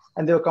frame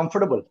and they were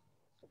comfortable,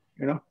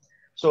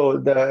 So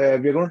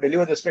we're going to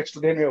deliver the specs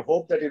today and we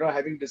hope that,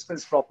 having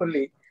dispensed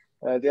properly,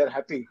 they are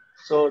happy.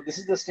 So this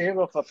is the state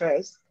of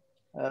affairs.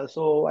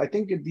 So I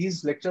think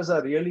these lectures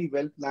are really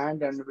well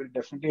planned and will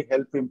definitely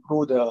help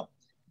improve the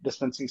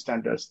dispensing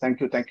standards.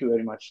 Thank you. Thank you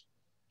very much.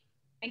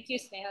 Thank you,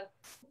 Snehal.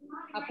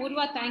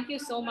 Apurva, thank you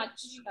so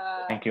much.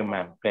 Thank you,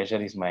 ma'am.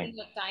 Pleasure is mine.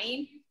 Your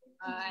time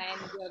and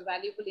your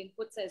valuable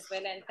inputs as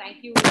well. And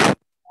thank you,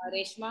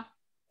 Reshma,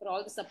 for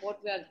all the support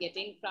we are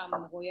getting from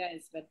Hoya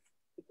as well.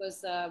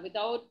 Because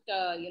without,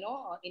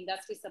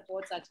 industry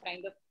support, such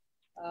kind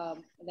of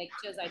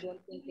lectures, I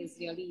don't think is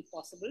really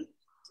possible.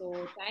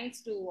 So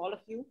thanks to all of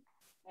you.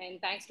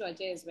 And thanks to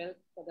Ajay as well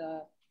for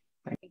the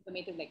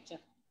informative lecture.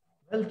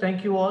 Well,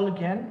 thank you all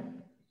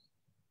again.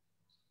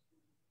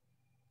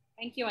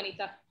 Thank you,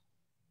 Anita.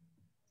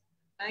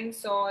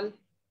 Thanks all.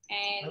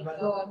 And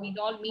we'll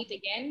all meet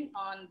again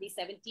on the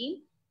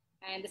 17th.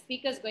 And the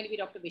speaker is going to be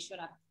Dr.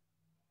 Vishwanath.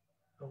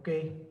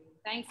 Okay.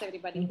 Thanks,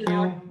 everybody. Do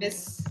not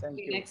miss the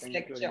next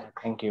lecture.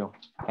 Thank you.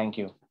 Thank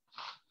you.